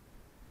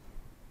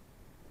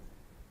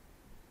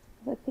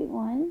 The good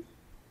one.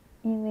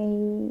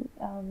 Anyway,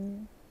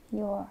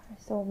 your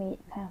soulmate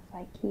kind of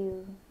like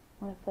you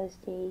on the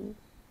first day,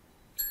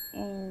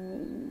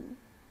 and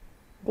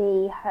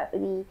they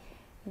hardly,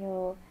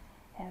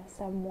 have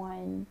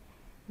someone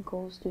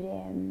goes to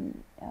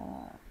them,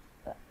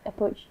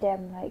 approach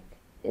them like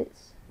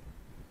it's,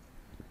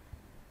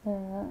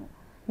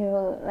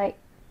 like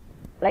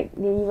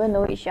they even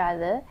know each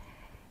other.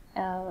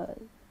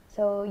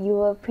 So you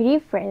were pretty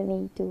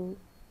friendly to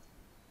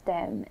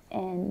them,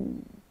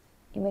 and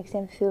it makes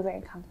them feel very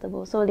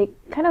comfortable. So they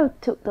kind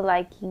of took the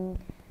liking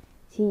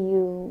to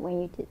you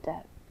when you did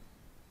that.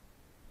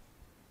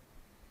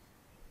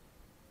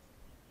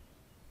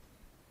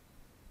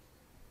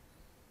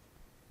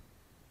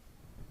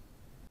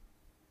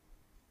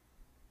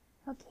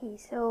 Okay,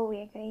 so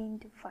we are going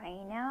to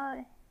find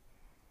out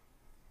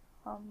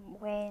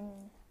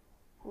when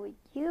would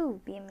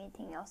you be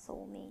meeting your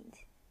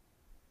soulmate.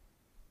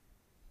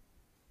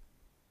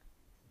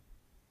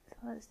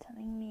 So it's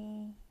telling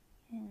me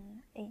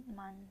in 8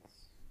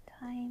 months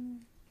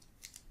time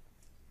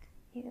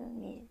you'll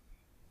meet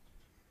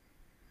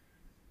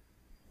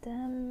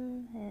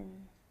them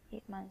in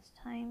 8 months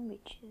time,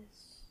 which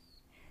is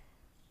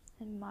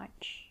in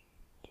March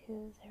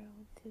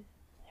 2020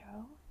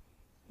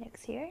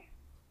 next year.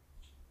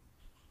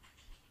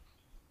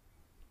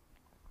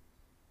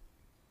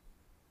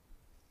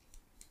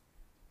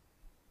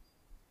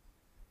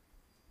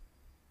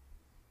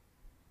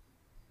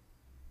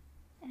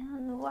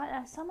 And what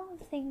are some of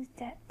the things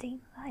that they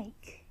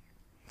like?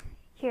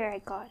 Here I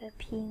got a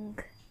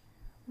pink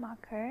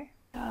marker.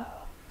 I'm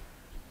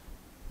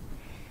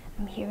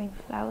hearing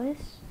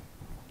flowers.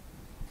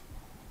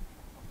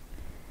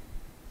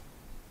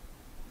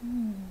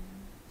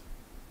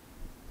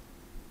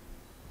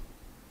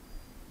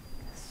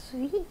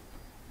 Sweet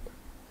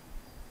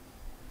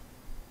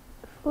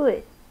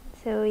food.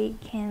 So it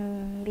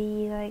can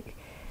be like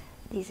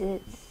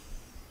desserts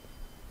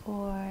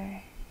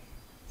or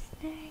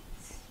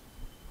snacks,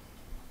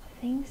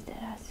 things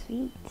that are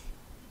sweet.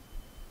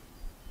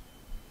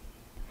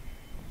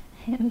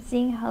 I'm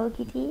seeing Hello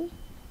Kitty,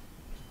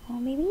 or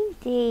maybe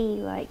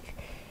they like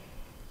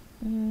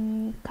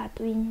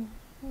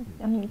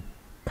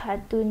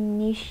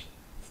cartoonish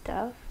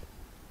stuff,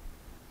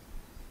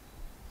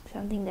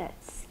 something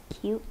that's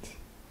cute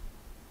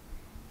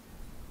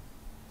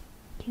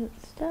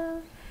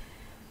stuff,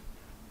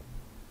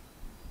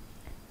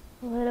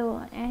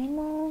 little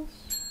animals.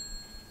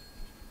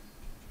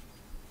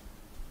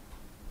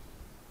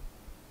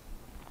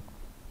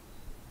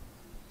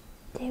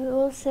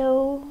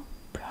 also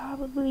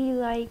probably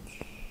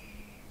like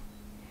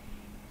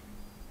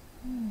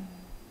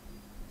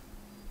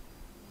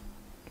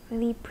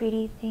really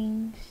pretty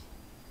things.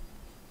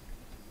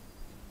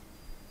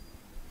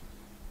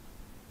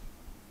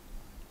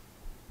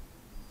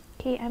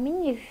 Okay, I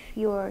mean, if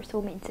your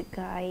soulmate's a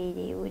guy,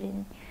 they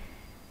wouldn't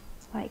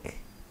like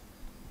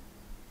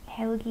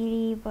Hello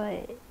Kitty,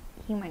 but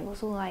he might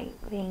also like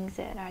things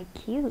that are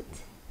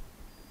cute.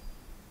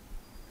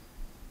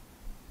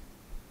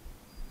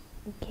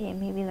 Okay,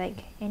 maybe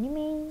like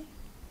anime.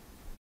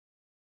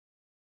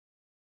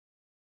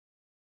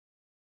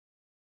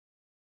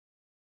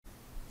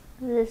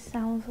 This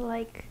sounds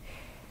like,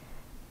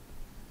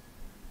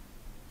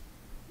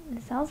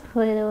 it sounds a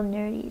little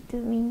nerdy to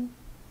me,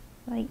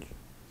 like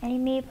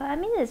anime, but I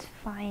mean it's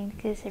fine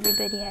because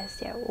everybody has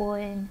their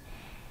own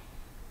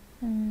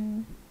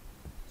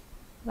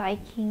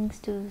likings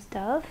to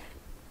stuff.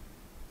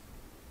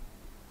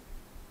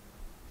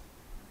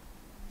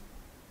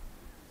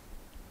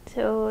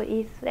 So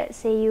if let's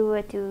say you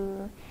were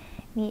to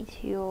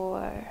meet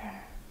your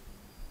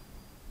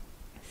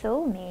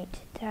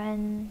soulmate,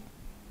 then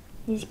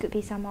these could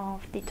be some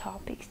of the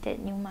topics that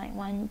you might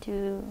want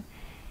to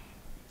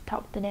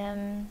talk to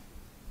them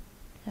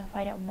and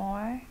find out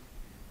more.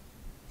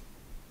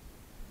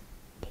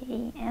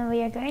 Okay, and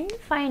we are going to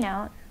find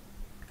out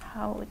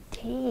how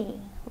they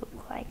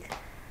look like.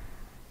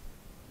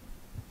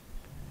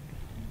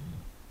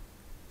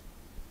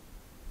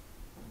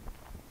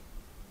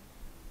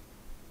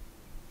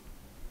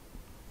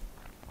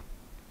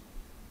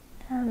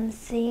 I'm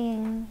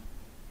seeing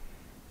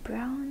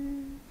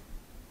brown.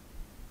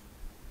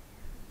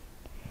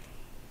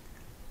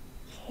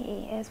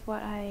 Okay, as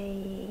what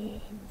I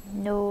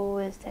know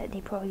is that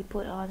they probably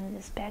put on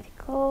the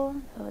spectacle,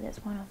 so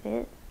that's one of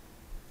it.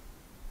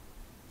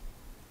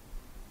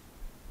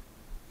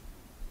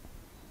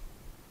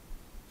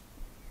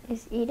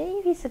 It's either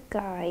if he's a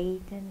guy,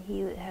 then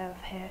he would have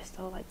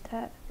hairstyle like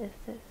that, if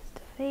this is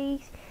the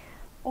face,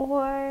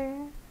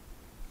 or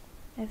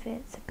if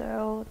it's a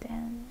girl,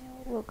 then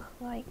it will look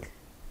like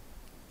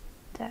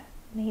that,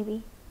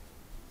 maybe.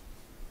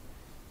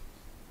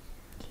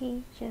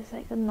 Okay, just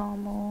like a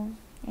normal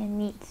and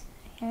neat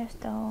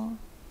hairstyle,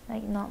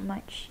 like not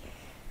much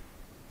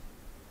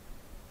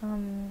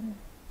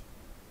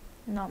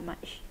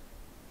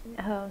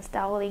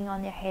styling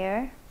on your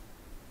hair,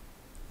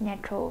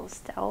 natural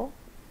style,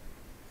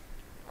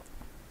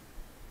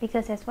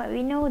 because that's what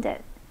we know,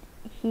 that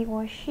he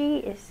or she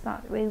is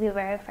not really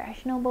very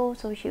fashionable,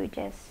 so she would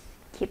just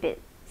keep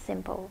it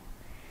simple.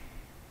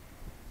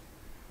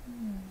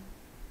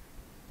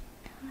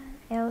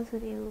 What else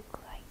would it look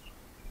like?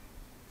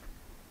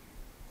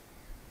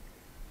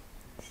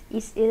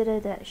 It's either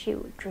that she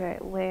would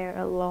wear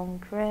a long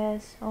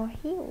dress, or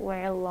he would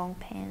wear long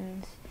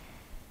pants.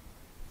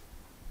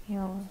 You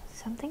know,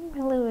 something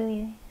really,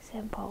 really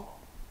simple.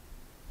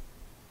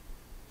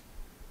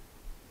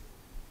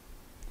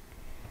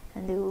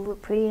 And they will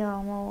look pretty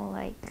normal,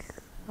 like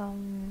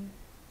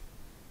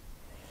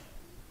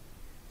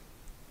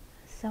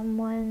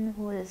someone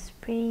who is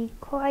pretty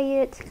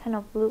quiet kind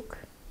of look,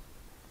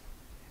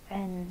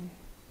 and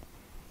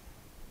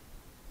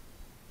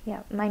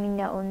yeah, minding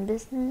their own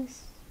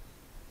business.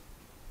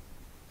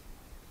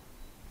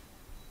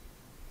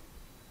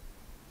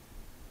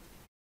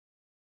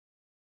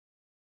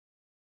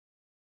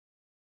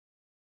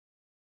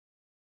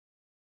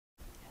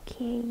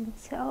 Okay,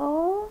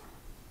 so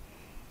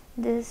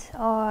these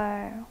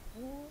are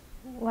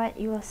what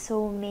your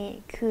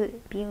soulmate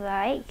could be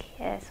like,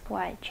 as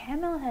what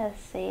Chamuel has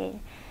said.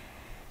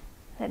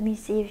 Let me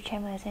see if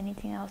Chamuel has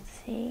anything else to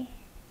say.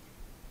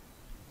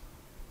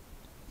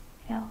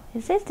 No,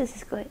 he says this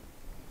is good.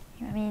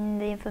 I mean,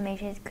 the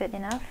information is good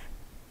enough.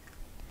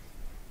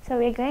 So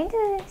we're going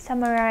to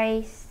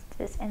summarize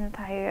this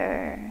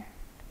entire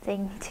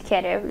thing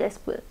together. Let's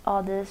put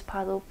all this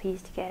puzzle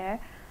piece together.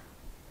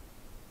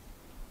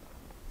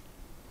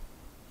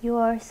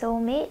 Your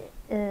soulmate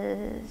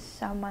is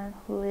someone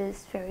who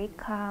is very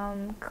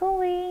calm,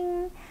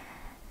 cooling.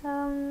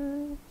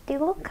 They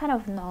look kind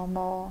of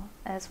normal,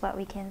 as what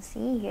we can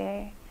see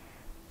here,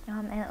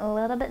 and a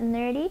little bit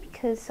nerdy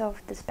because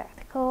of the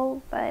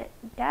spectacle, but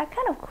they're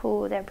kind of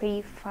cool. They're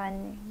pretty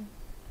fun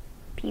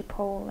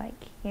people,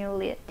 like, you know,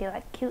 they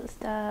like cute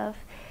stuff.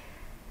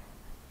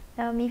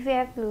 If you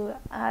have to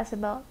ask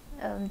about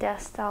their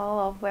style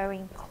of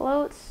wearing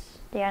clothes,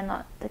 they are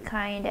not the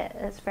kind that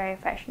is very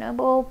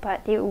fashionable,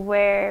 but they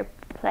wear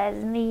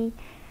pleasantly,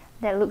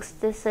 that looks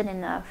decent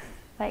enough,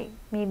 like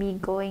maybe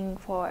going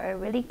for a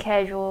really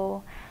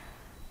casual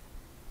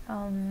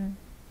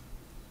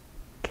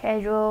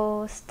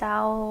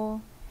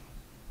style,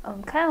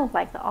 kind of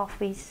like the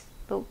office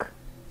look.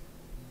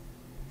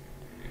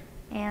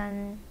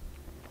 And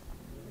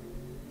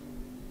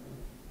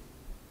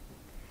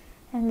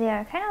they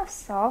are kind of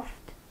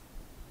soft,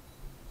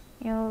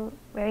 you know,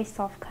 very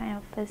soft kind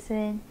of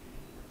person.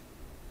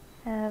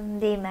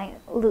 They might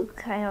look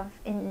kind of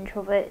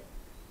introvert,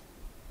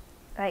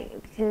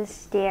 like,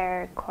 because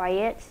they're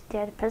quiet,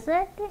 their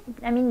personality,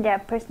 I mean their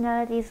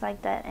personalities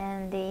like that,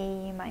 and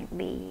they might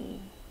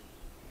be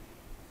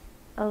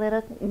a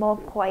little more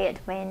quiet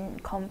when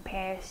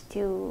compares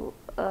to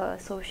a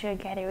social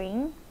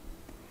gathering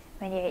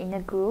when they're in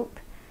a group.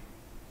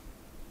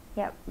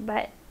 Yeah,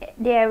 but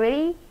they are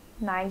really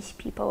nice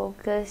people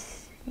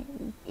because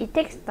it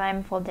takes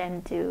time for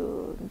them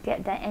to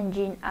get that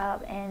engine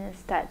up and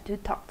start to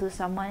talk to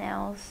someone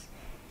else.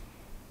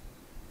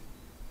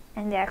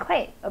 And they are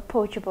quite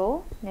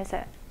approachable.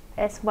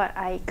 That's what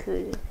I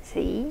could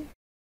see.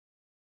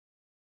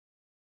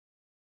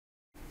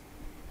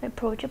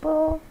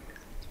 Approachable.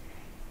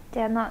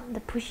 They're not the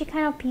pushy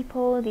kind of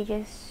people. They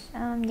just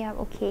yeah,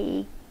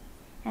 okay,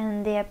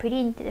 and they are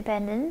pretty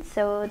independent,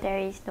 so there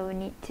is no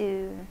need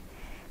to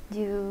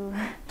do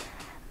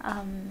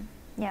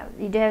yeah,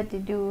 you don't have to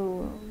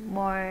do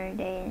more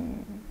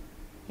than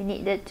you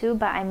needed to,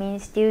 but I mean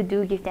still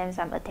do give them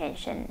some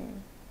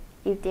attention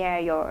if they are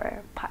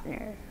your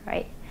partner,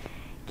 right?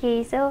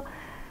 Okay, so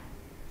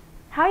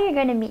how you're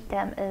going to meet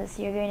them is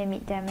you're going to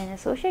meet them in a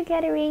social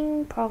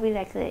gathering, probably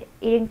like a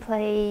eating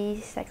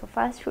place, like a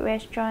fast food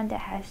restaurant that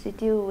has to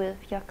do with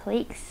your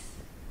colleagues.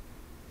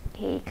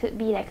 Okay, it could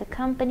be like a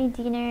company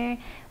dinner,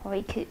 or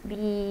it could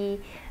be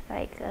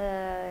like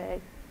a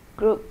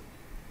group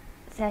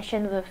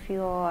session with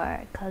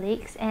your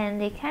colleagues,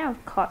 and they kind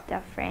of caught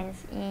their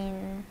friends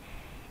in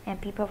and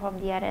people from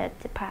the other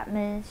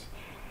departments.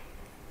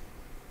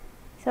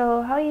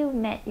 So how you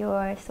met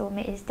your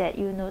soulmate is that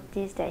you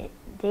notice that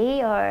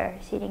they are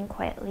sitting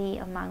quietly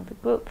among the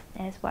group,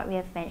 as what we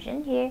have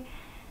mentioned here,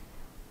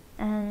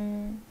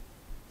 and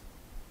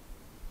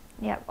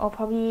yeah, or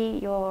probably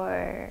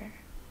your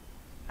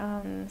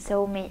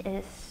soulmate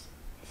is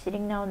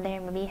sitting down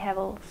there, maybe have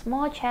a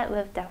small chat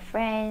with their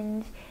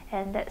friends,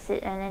 and that's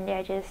it, and then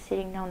they're just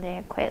sitting down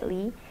there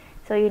quietly.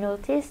 So you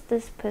notice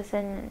this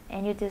person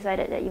and you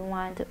decided that you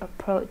want to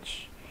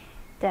approach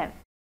them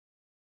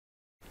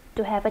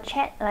to have a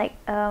chat, like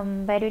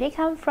where do they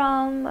come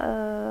from,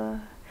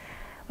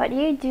 what do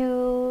you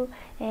do,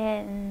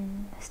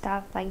 and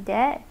stuff like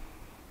that.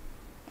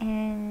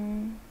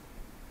 And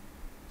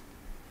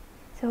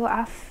so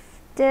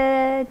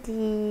after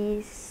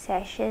the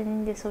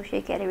session, the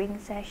social gathering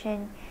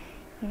session,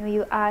 you know,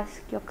 you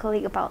ask your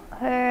colleague about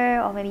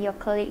her, or maybe your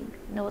colleague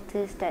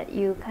noticed that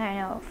you kind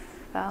of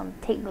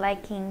take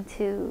liking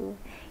to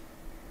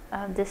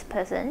this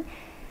person,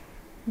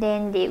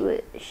 then they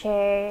would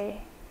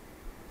share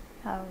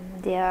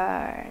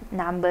their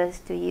numbers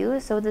to you.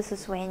 So this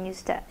is when you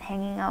start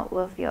hanging out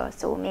with your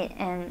soulmate,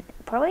 and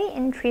probably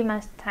in 3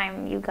 months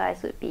time you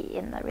guys would be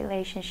in a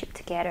relationship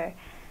together.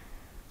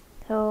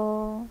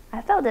 So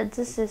I felt that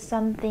this is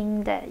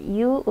something that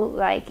you would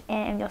like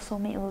and your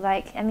soulmate would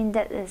like. I mean,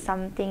 that is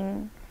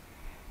something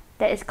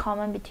that is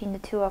common between the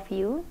two of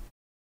you.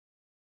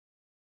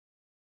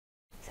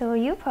 So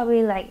you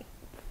probably like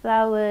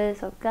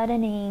flowers or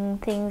gardening,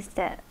 things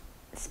that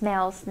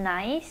smells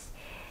nice.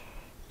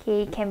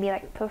 Okay, it can be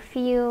like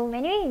perfume,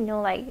 anyway, you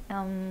know, like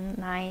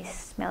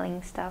nice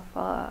smelling stuff,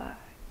 or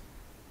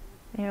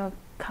you know,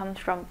 comes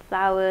from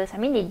flowers. I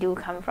mean, they do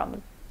come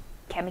from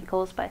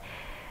chemicals, but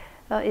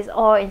it's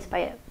all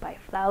inspired by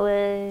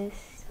flowers.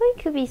 So it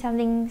could be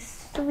something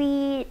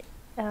sweet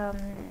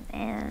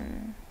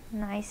and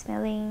nice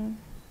smelling.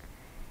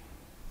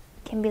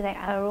 It can be like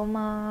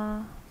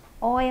aroma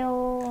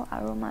oil,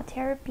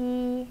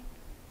 aromatherapy,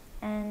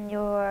 and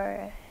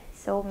your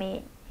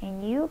soulmate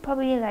and you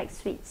probably like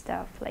sweet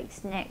stuff like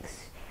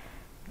snacks,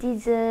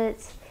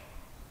 desserts,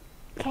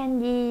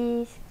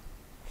 candies,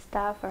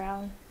 stuff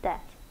around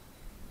that.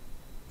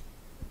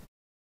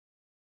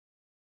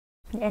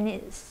 And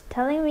it's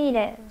telling me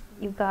that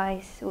you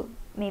guys would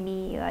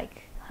maybe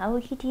like Hello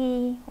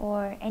Kitty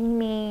or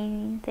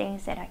anime,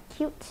 things that are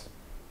cute,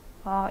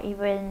 or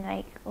even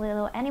like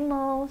little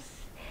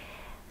animals.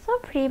 So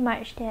pretty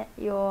much that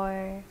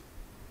your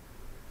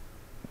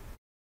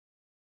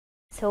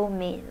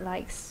soulmate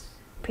likes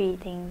pretty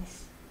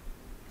things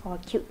or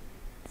cute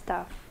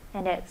stuff,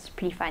 and that's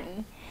pretty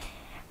funny.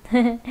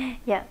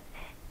 Yeah,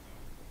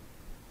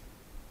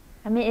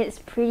 I mean, it's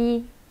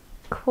pretty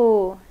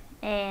cool,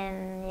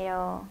 and you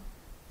know,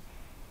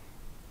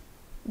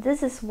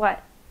 this is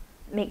what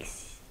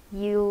makes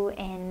you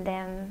and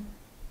them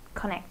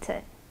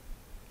connected.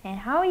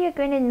 And how you're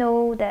going to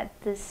know that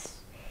this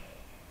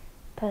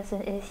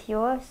person is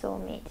your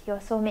soulmate? Your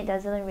soulmate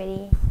doesn't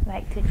really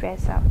like to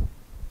dress up.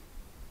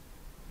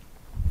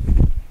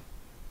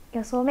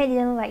 Your soulmate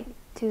didn't like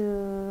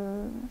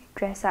to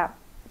dress up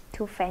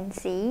too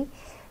fancy,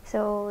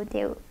 so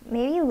they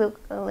maybe look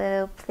a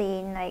little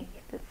plain. Like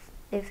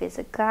if it's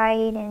a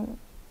guy, then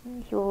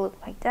he will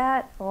look like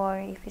that, or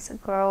if it's a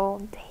girl,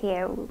 the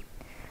hair will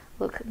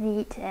look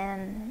neat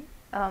and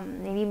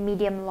maybe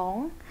medium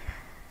long.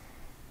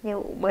 They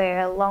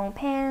wear long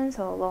pants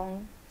or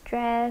long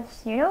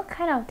dress, you know,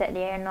 kind of that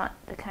they are not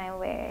the kind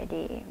where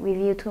they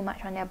reveal too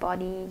much on their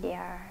body. They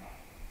are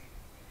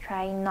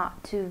trying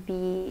not to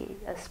be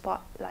a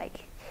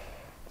spotlight.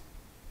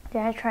 They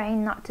are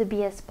trying not to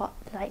be a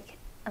spotlight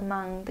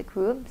among the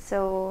group,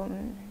 so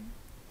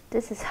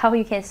this is how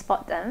you can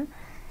spot them.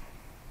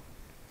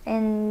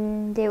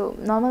 And they will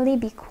normally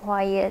be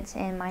quiet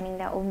and minding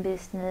their own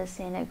business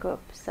in a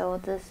group, so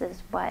this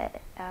is what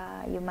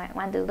you might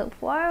want to look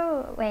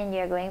for when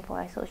you're going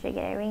for a social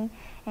gathering.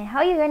 And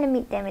how you're going to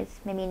meet them is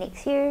maybe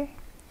next year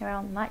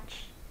around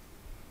March,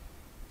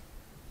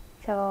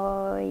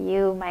 so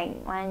you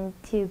might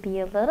want to be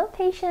a little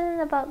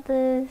patient about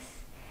this,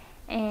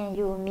 and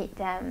you will meet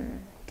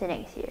them the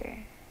next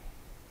year.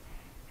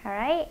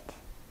 Alright?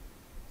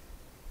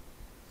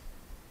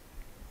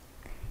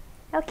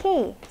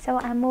 Okay, so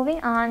I'm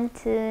moving on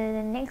to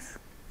the next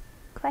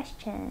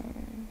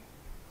question.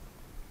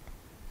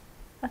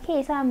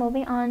 Okay, so I'm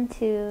moving on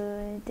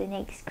to the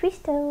next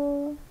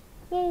crystal.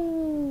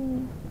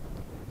 Yay!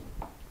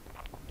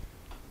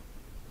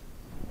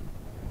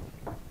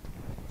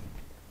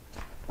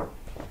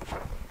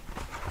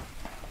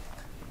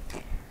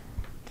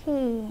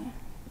 Okay,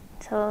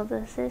 so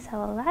this is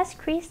our last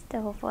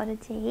crystal for the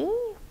day,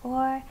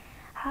 for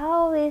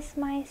how is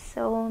my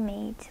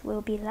soulmate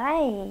will be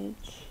like.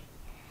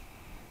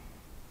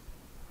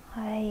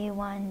 I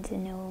want to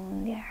know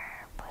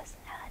their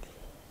personality.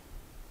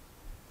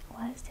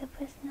 What's their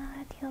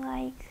personality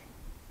like?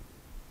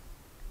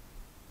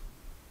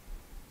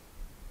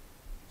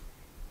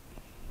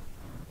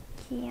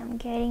 Okay, I'm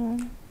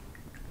getting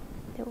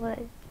the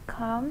word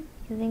calm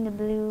using the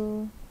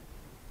blue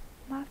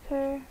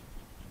marker.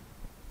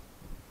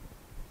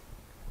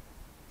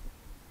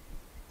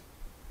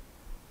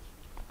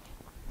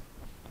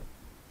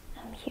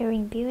 I'm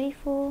hearing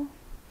beautiful,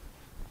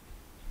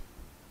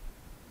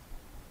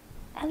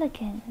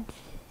 elegant.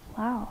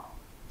 Wow.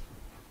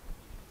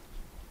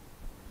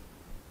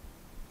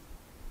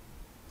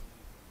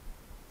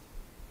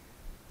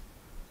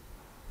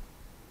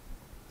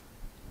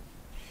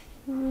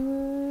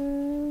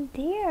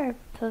 They are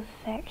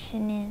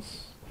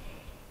perfectionists.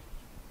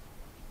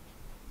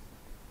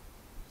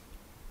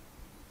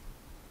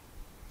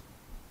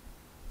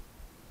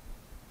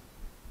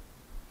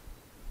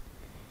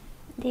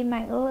 They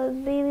might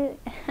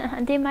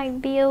they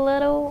might be a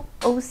little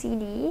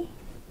OCD.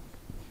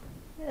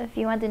 If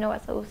you want to know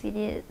what's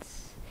OCD,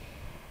 it's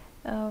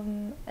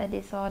a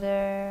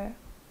disorder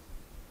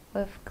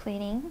with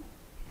cleaning.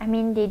 I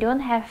mean, they don't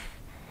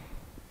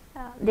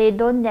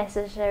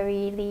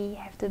necessarily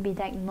have to be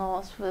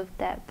diagnosed with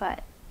that,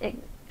 but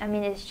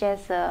it's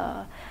just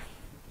a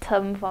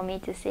term for me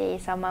to say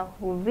someone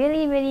who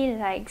really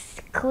likes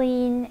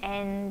clean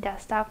and their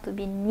stuff to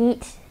be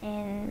neat,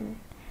 and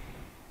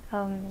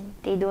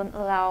they don't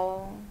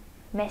allow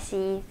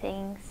messy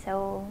things.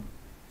 So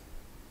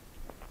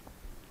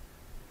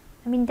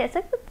that's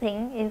a good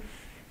thing if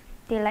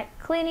they like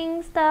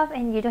cleaning stuff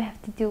and you don't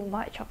have to do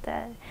much of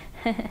that.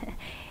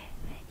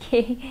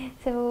 Okay,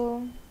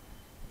 so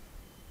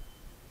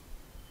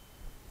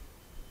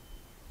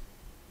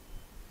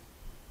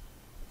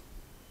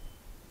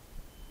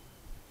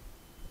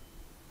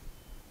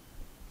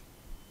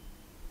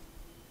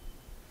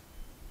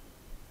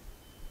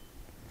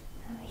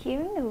I'm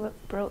hearing the word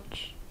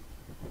brooch.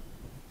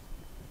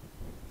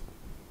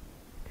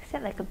 Is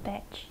that like a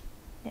badge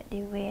that they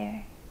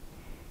wear?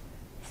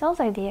 Sounds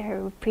like they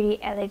are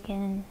pretty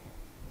elegant.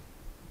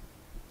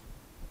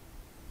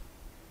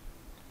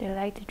 They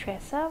like to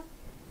dress up.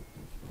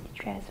 They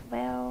dress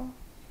well.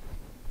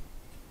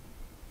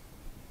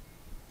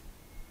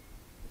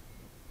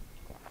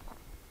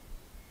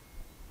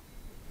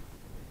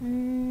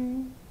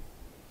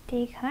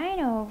 They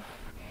kind of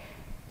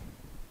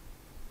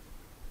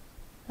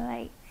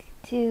like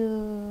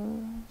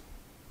to,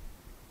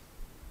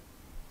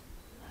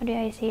 how do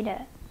I say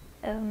that?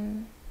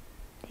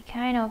 They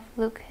kind of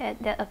look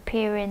at their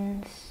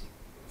appearance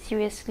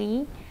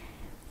seriously,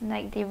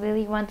 like they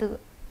really want to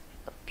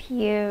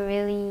appear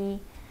really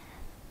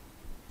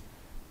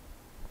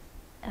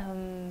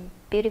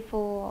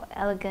beautiful,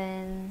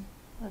 elegant,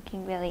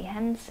 looking really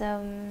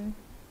handsome.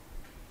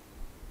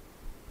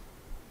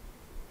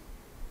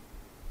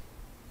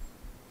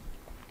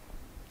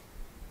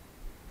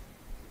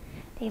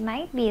 They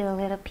might be a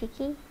little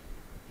picky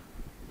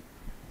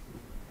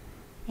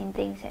in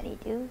things that they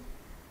do.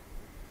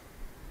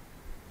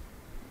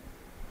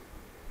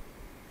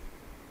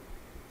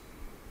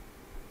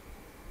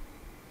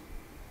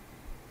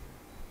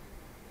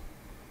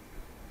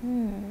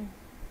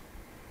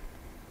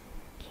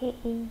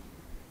 Okay,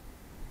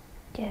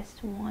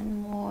 just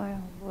one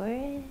more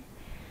word.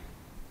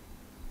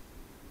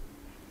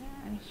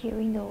 I'm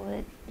hearing the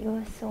word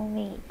your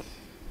soulmate.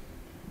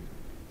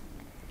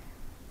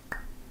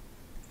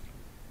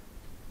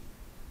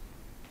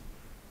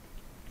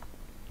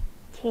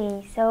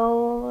 Okay,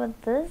 so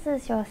this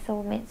is your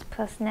soulmate's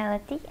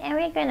personality, and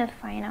we're gonna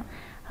find out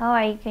how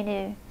are you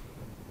gonna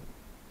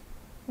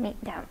meet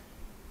them.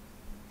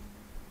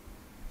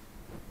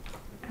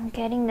 I'm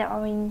getting the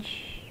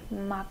orange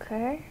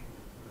marker.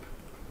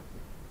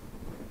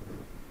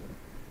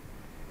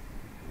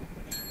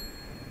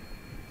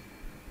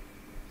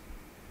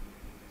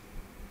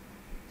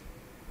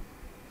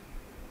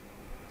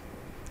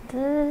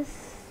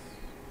 This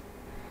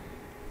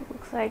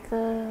looks looks like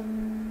a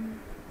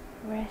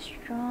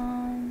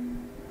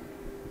restaurant,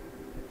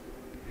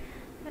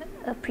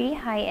 a pretty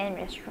high-end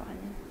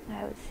restaurant,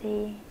 I would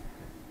say.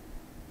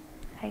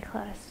 High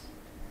class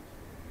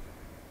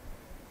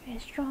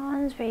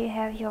restaurants where you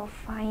have your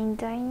fine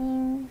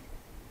dining.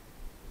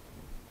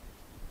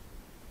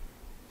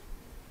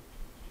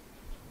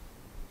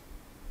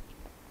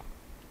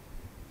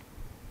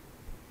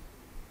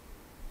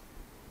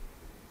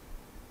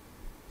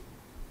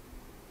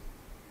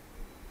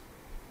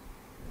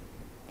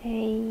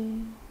 Hey.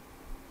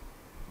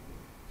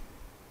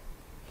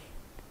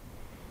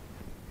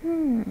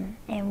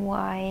 And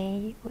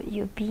why would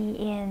you be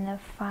in a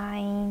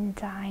fine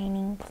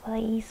dining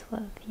place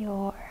with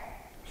your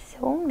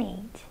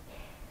soulmate?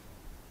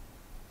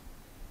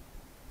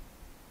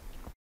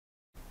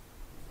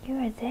 You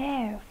are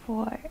there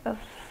for a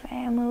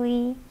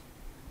family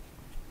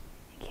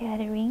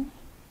gathering.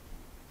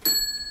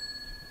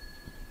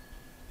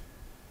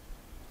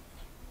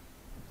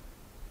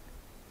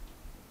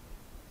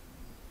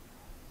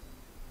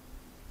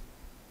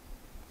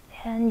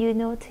 And you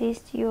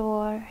noticed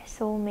your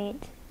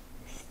soulmate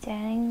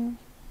standing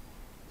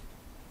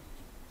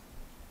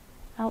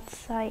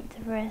outside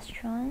the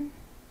restaurant.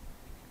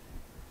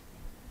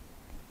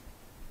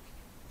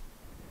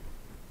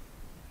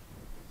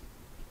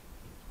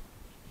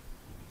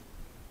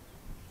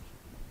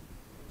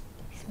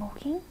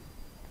 Smoking?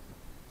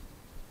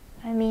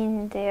 I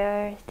mean,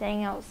 they're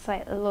standing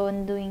outside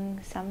alone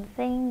doing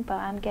something, but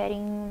I'm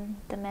getting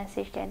the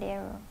message that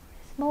they're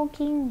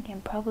smoking,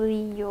 and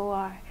probably you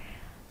are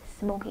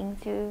smoking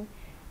too.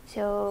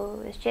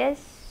 So it's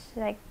just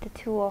like the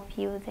two of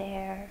you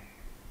there,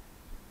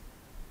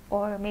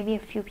 or maybe a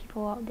few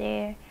people out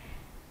there,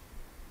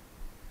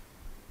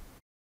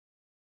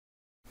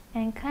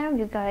 and kind of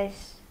you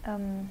guys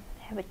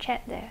have a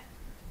chat there.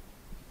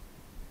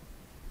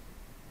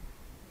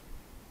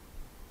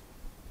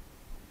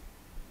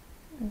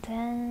 And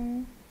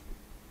then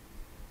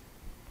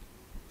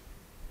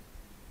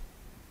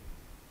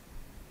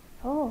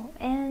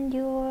and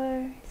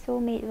your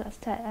soulmate will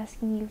start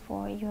asking you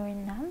for your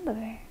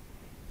number.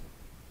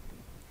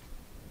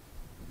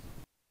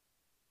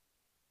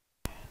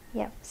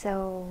 Yep,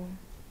 so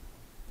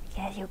I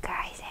guess you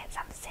guys had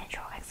some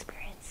central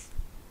experience.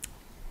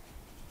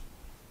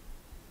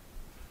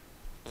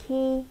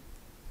 Okay.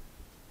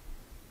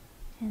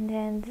 And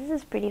then this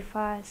is pretty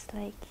fast,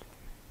 like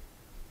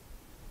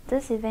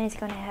this event is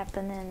gonna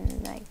happen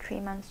in like 3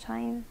 months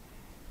time.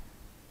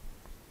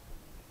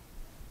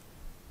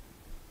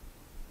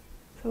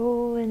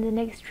 So in the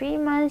next 3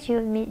 months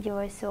you'll meet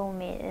your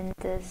soulmate in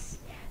this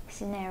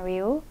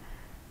scenario.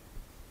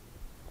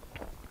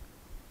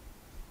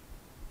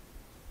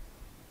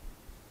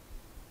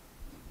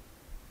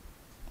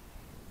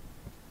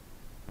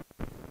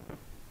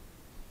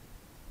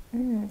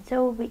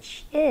 So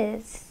which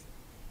is,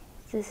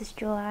 this is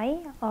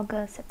July,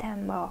 August,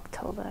 September,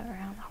 October,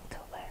 around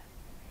October.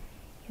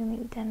 You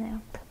meet them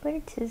in October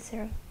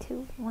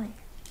 2021.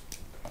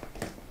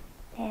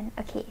 And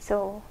okay,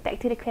 so back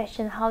to the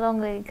question, how long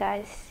will you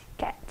guys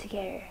get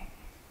together?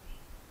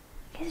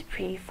 I guess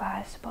pretty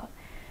fast, about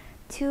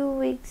 2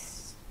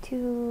 weeks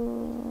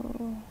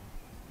to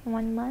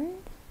 1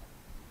 month.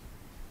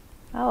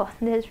 Oh,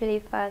 that's really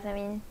fast. I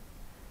mean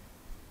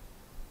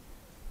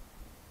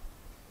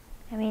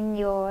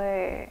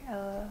your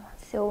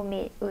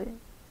soulmate would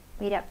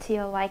meet up to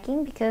your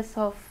liking because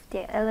of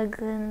their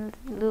elegant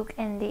look,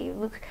 and they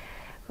look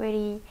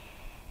really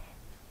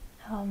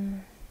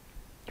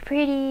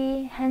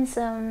pretty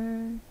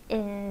handsome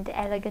in the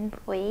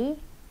elegant way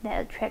that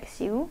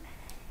attracts you.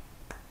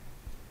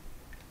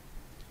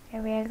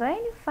 And we are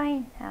going to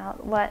find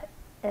out what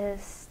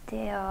is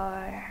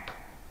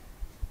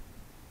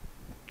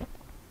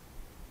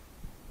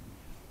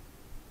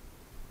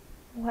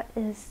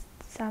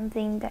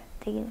something that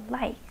they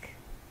like.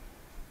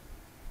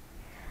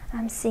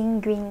 I'm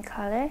seeing green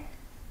color,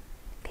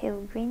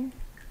 pale green.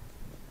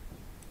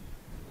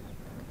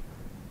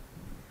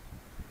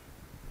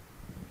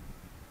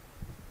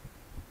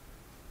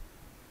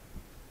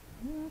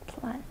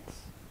 Plants.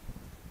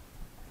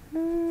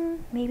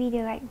 Maybe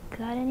they like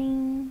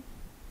gardening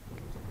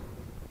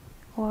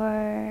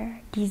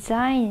or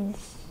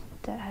designs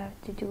that have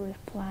to do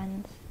with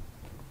plants.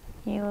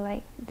 You know,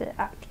 like the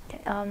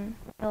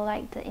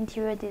like the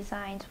interior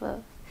designs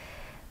with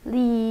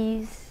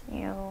leaves,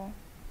 you know.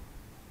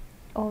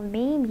 Or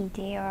maybe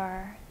they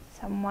are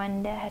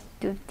someone that has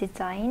to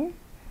design,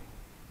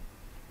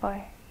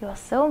 or your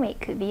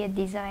soulmate could be a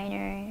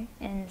designer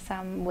in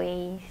some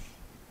ways.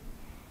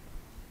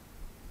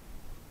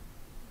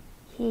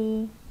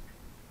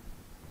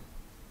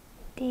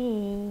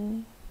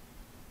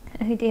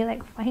 They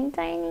like fine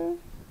dining.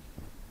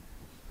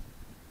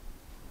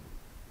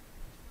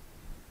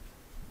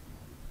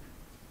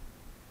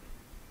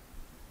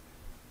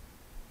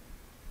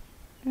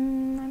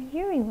 I'm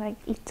hearing like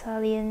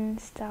Italian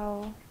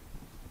style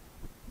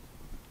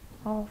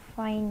of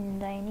fine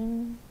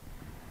dining.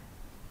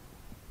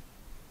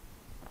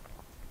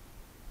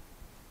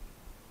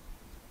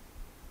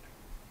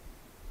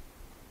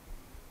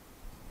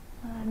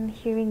 I'm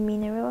hearing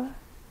mineral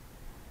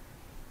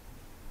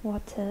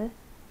water.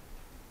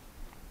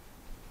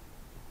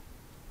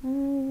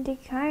 They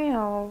kind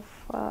of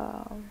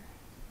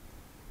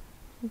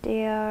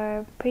they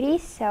are pretty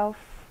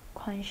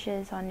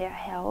self-conscious on their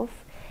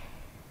health,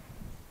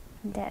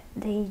 that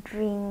they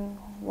drink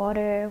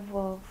water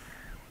with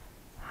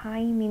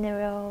high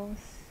minerals,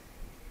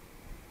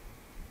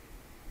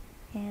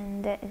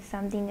 and that is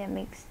something that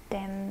makes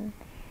them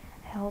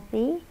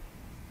healthy.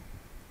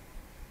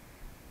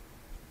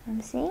 I'm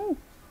seeing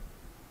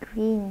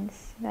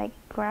greens like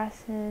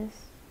grasses.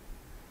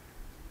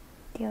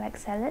 Do you like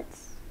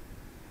salads?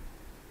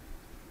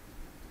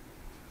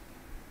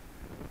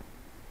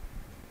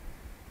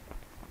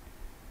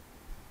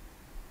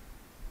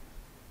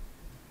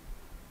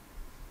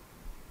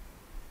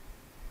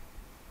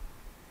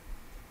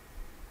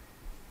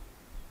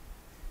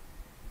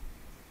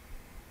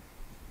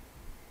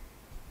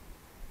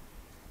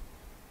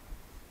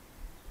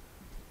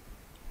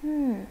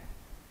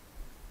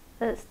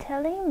 It's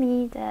telling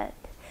me that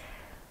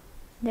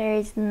there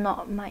is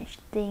not much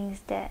things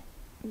that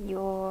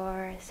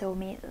your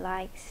soulmate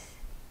likes.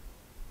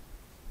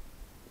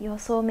 Your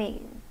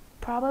soulmate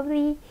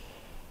probably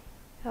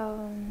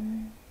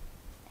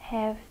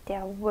have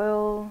their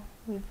world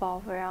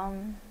revolve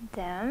around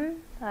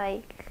them.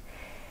 Like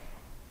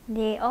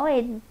they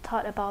always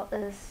thought about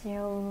us, you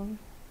know,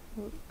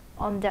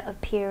 on their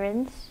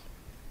appearance,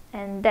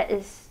 and that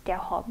is their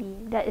hobby.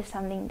 That is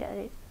something that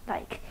they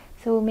like.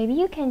 So maybe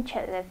you can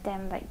chat with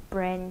them like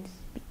brands,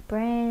 big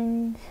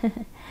brands,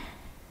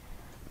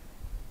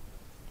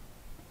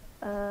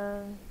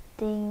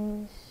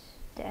 things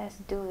that has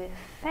to do with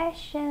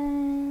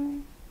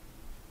fashion,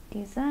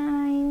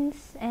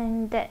 designs,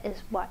 and that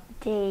is what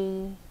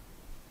they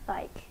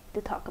like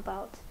to talk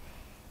about.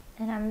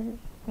 And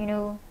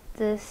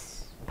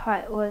this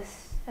part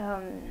was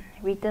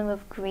written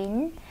with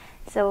green,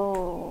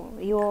 so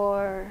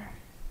your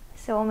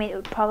soulmate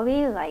would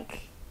probably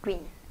like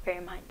green very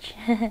much.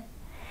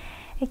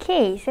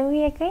 Okay, so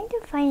we are going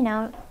to find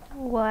out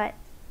what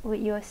would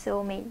your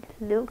soulmate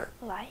look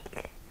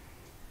like.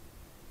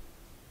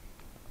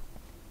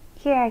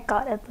 Here I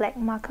got a black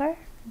marker.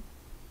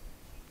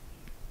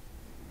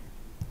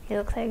 It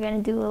looks like we're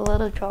going to do a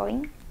little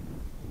drawing.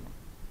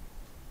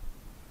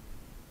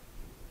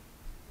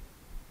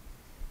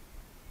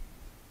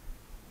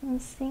 I'm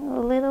seeing a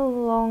little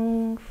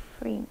long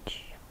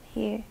fringe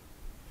here.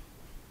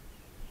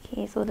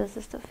 Okay, so this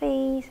is the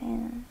face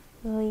and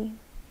really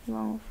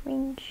long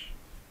fringe.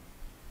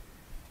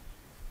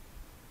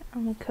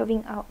 I'm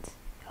curving out.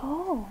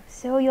 Oh,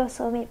 so your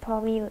soulmate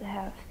probably would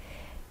have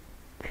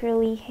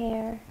curly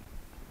hair.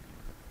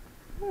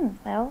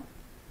 Well,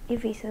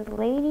 if it's a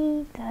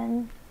lady,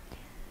 then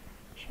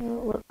she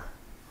will look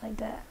like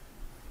that.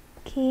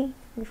 Okay,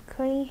 with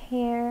curly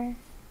hair,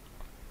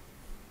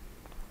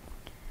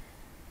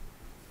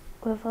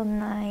 with a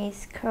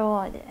nice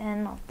curl at the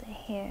end of the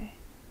hair.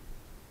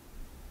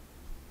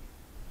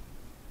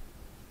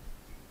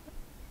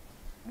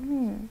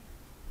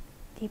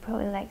 They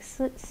probably like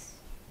suits.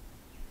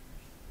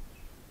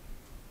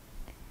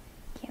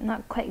 Okay, I'm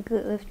not quite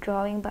good with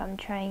drawing, but I'm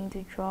trying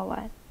to draw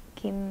what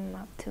came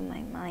up to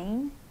my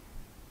mind.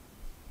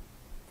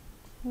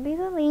 Maybe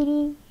the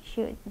lady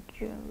should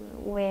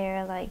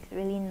wear like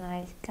really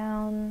nice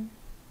gown.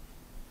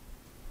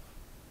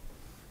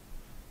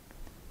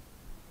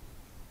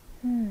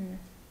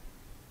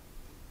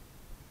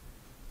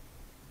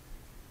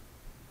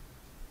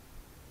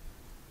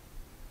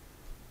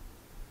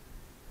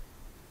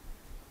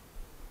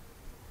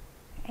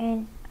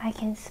 And I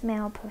can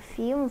smell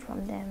perfume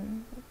from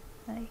them,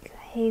 like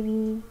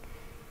heavy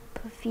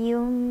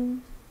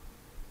perfume,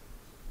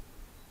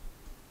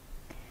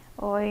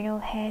 or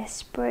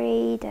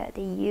hairspray that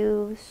they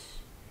use,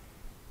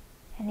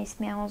 and it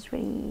smells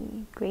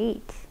really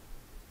great.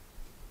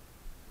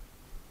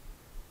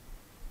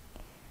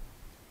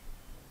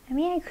 I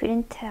mean, I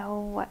couldn't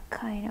tell what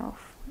kind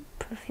of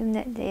perfume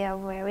that they are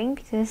wearing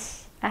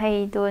because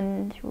I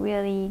don't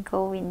really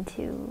go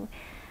into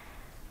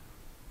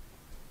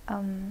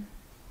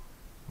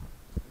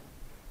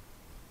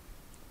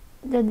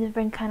the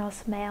different kind of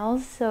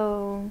smells,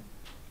 so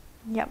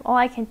yep, all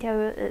I can tell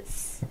you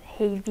is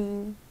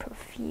heavy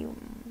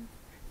perfume.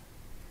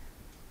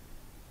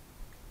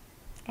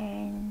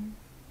 And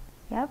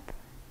yep,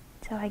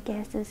 so I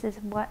guess this is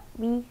what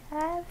we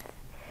have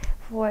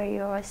for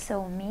your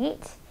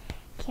soulmate.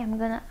 Okay, I'm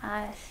gonna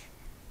ask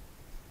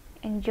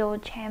Archangel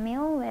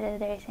Chamuel whether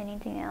there's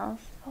anything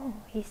else. Oh,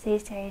 he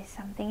says there is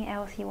something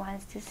else he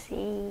wants to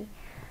say.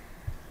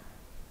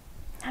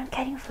 I'm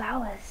getting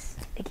flowers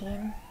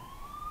again.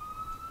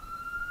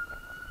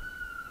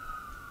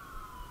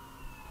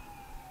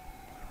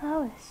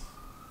 Flowers.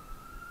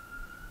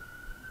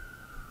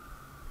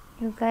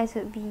 You guys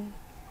would be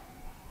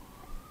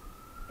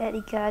at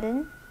the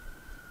garden.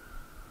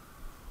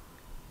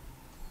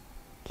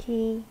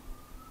 Okay.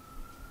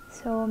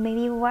 So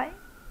maybe what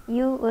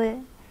you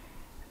would,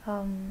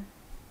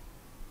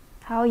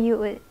 how you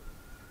would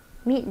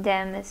meet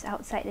them is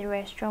outside the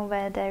restaurant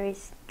where there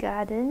is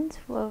gardens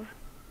with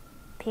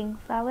pink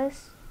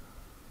flowers.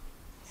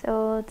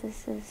 So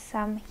this is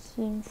some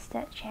hints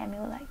that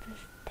Chamuel would like to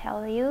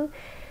tell you.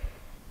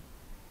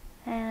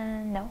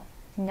 And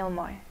no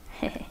more.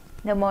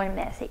 No more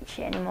message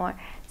anymore.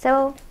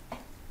 So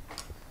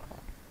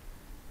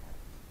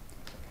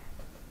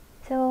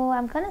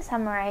I'm gonna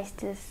summarize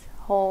this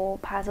whole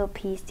puzzle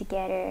piece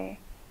together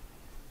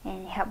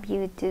and help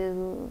you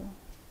to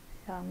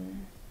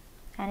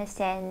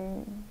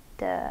understand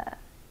the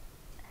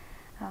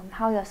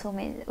how your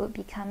soulmate would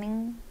be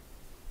coming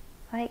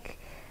like.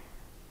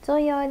 So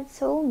your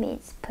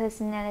soulmate's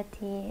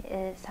personality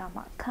is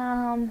somewhat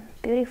calm,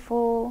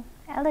 beautiful,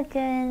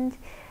 elegant,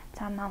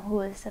 someone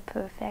who is a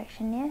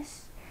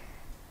perfectionist.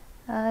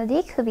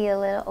 They could be a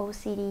little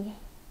OCD,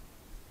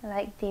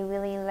 like they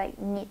really like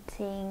neat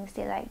things,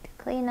 they like to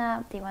clean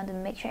up, they want to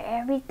make sure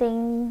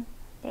everything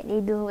that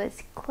they do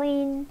is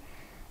clean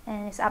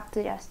and it's up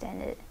to their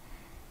standard.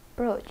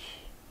 Brooch.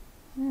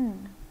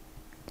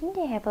 Do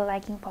they have a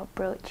liking for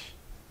brooch?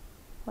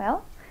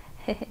 Well,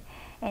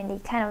 and they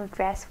kind of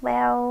dress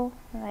well,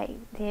 like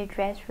they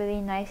dress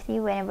really nicely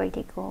whenever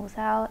they go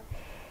out.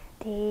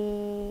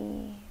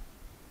 They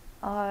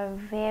are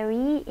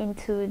very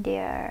into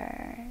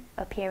their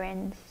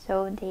appearance,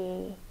 so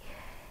they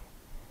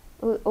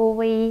would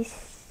always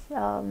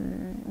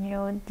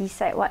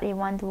decide what they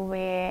want to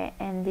wear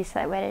and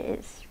decide whether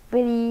it's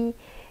really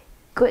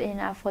good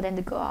enough for them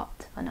to go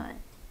out or not.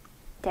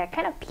 They're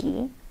kind of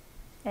picky,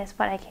 that's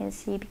what I can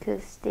see,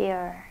 because they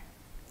are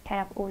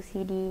kind of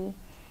OCD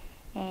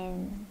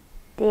and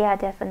they are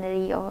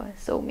definitely your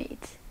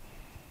soulmate.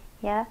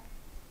 Yeah.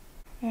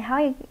 And how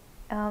you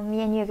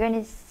and you're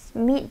going to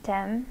meet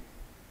them,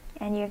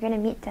 and you're going to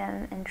meet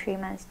them in 3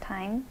 months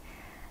time,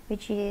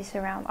 which is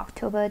around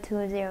October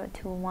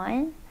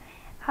 2021.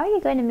 How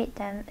you're going to meet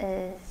them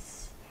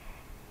is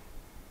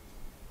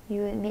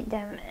you would meet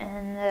them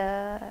in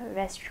a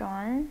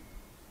restaurant,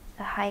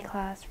 a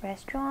high-class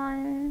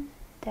restaurant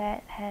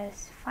that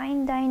has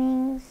fine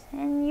dinings,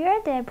 and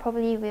you're there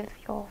probably with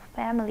your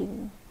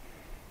family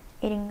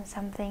eating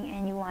something,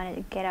 and you wanted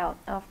to get out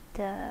of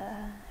the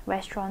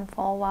restaurant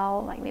for a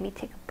while, like maybe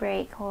take a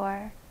break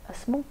or a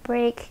smoke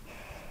break,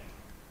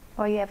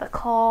 or you have a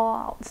call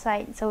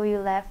outside, so you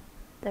left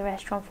the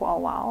restaurant for a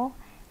while,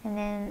 and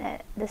then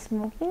at the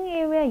smoking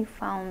area you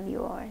found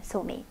your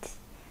soulmate.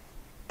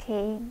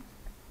 Okay,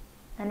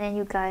 and then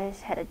you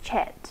guys had a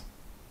chat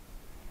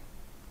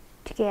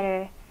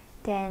together.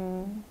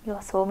 Then your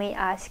soulmate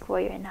asked for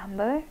your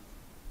number.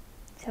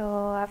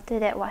 So after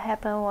that, what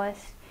happened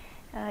was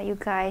you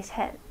guys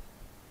had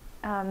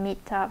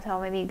meetups, or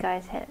maybe you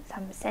guys had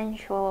some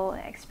sensual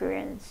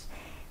experience,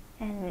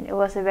 and it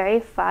was a very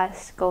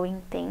fast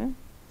going thing.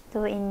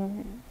 So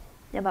in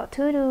about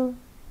 2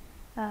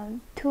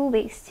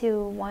 weeks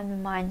to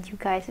 1 month, you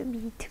guys would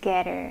be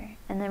together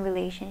in a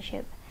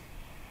relationship.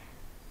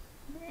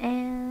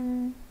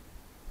 And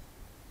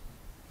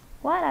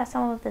what are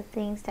some of the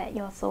things that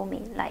your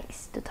soulmate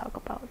likes to talk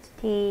about?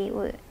 They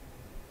would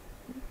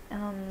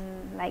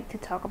like to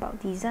talk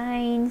about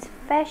designs,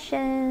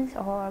 fashions,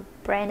 or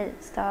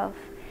branded stuff,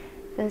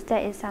 because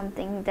that is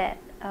something that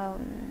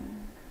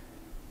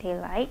they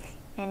like,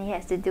 and it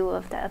has to do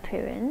with the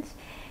appearance.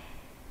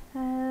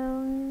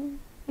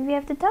 If you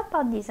have to talk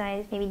about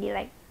designs, maybe they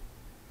like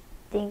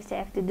things that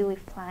have to do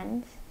with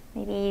plants.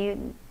 Maybe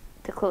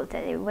the clothes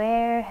that they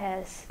wear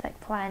has like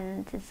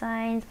plant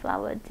designs,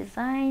 flower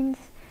designs,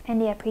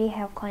 and they are pretty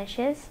health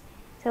conscious.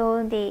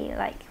 So they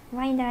like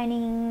fine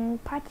dining,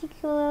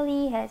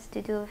 particularly has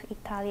to do with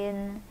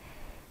Italian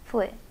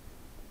food.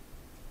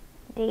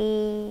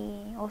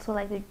 They also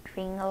like to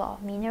drink a lot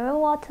of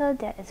mineral water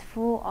that is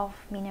full of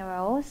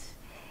minerals.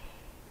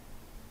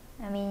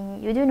 I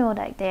mean, you do know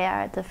that there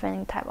are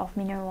different type of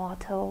mineral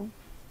water,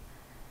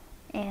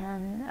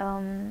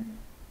 and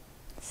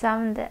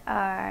some that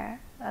are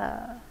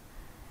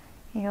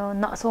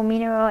not so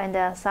mineral, and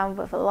there are some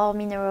with a lot of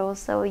minerals.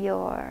 So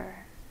your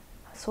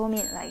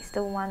soulmate likes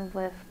the one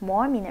with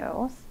more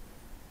minerals,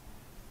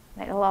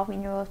 like a lot of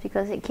minerals,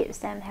 because it keeps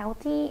them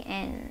healthy,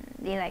 and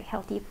they like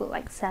healthy food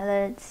like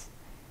salads.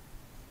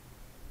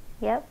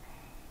 Yep.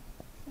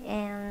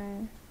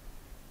 And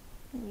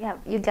yeah,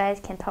 you guys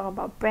can talk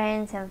about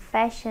brands and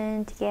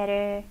fashion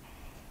together.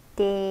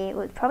 They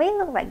would probably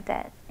look like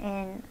that,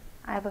 and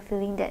I have a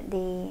feeling that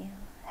they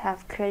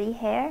have curly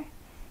hair.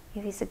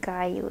 If it's a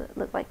guy, you would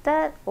look like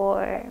that,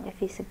 or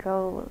if it's a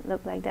girl, it would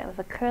look like that with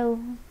a curl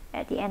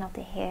at the end of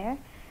the hair,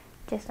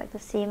 just like the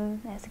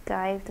same as the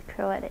guy with the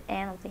curl at the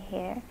end of the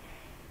hair.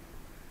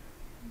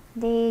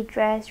 They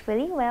dress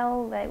really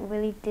well, like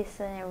really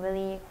decent and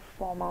really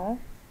formal.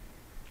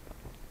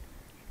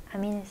 I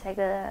mean, it's like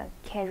a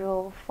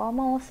casual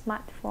formal,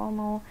 smart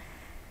formal,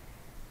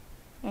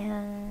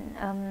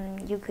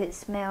 and you could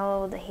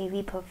smell the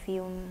heavy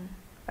perfume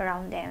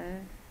around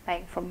them,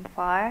 like from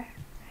far.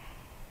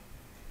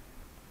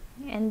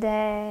 And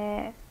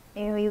then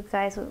you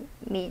guys would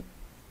meet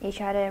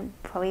each other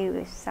probably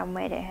with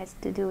somewhere that has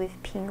to do with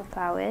pink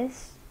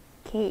flowers.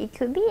 Okay, it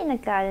could be in a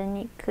garden,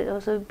 it could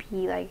also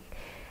be like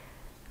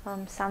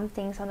some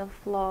things on the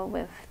floor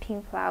with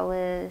pink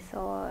flowers,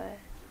 or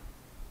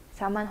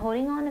someone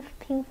holding on a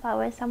pink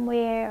flower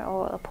somewhere,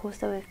 or a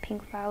poster with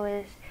pink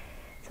flowers.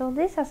 So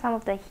these are some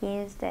of the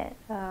hints that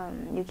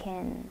you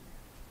can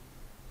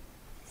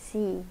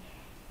see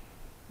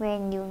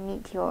when you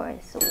meet your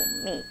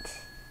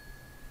soulmate.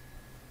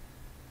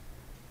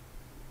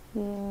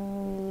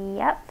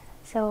 Yep,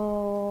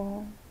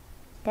 so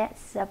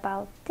that's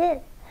about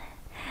it.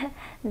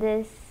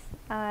 This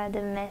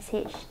the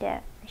message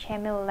that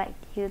Chamuel would like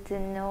you to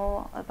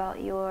know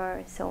about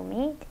your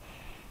soulmate.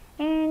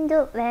 And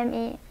do let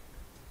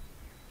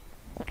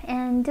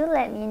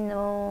me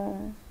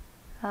know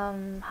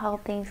how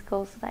things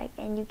goes like,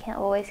 and you can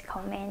always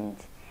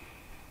comment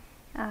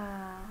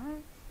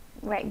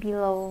right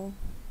below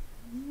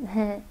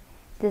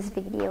this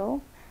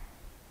video.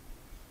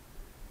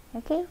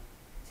 Okay,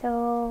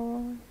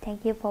 so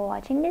thank you for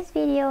watching this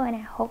video, and I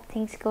hope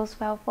things goes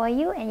well for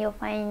you and you'll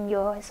find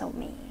your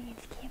soulmate.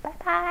 Okay, bye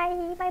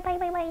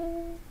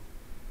bye.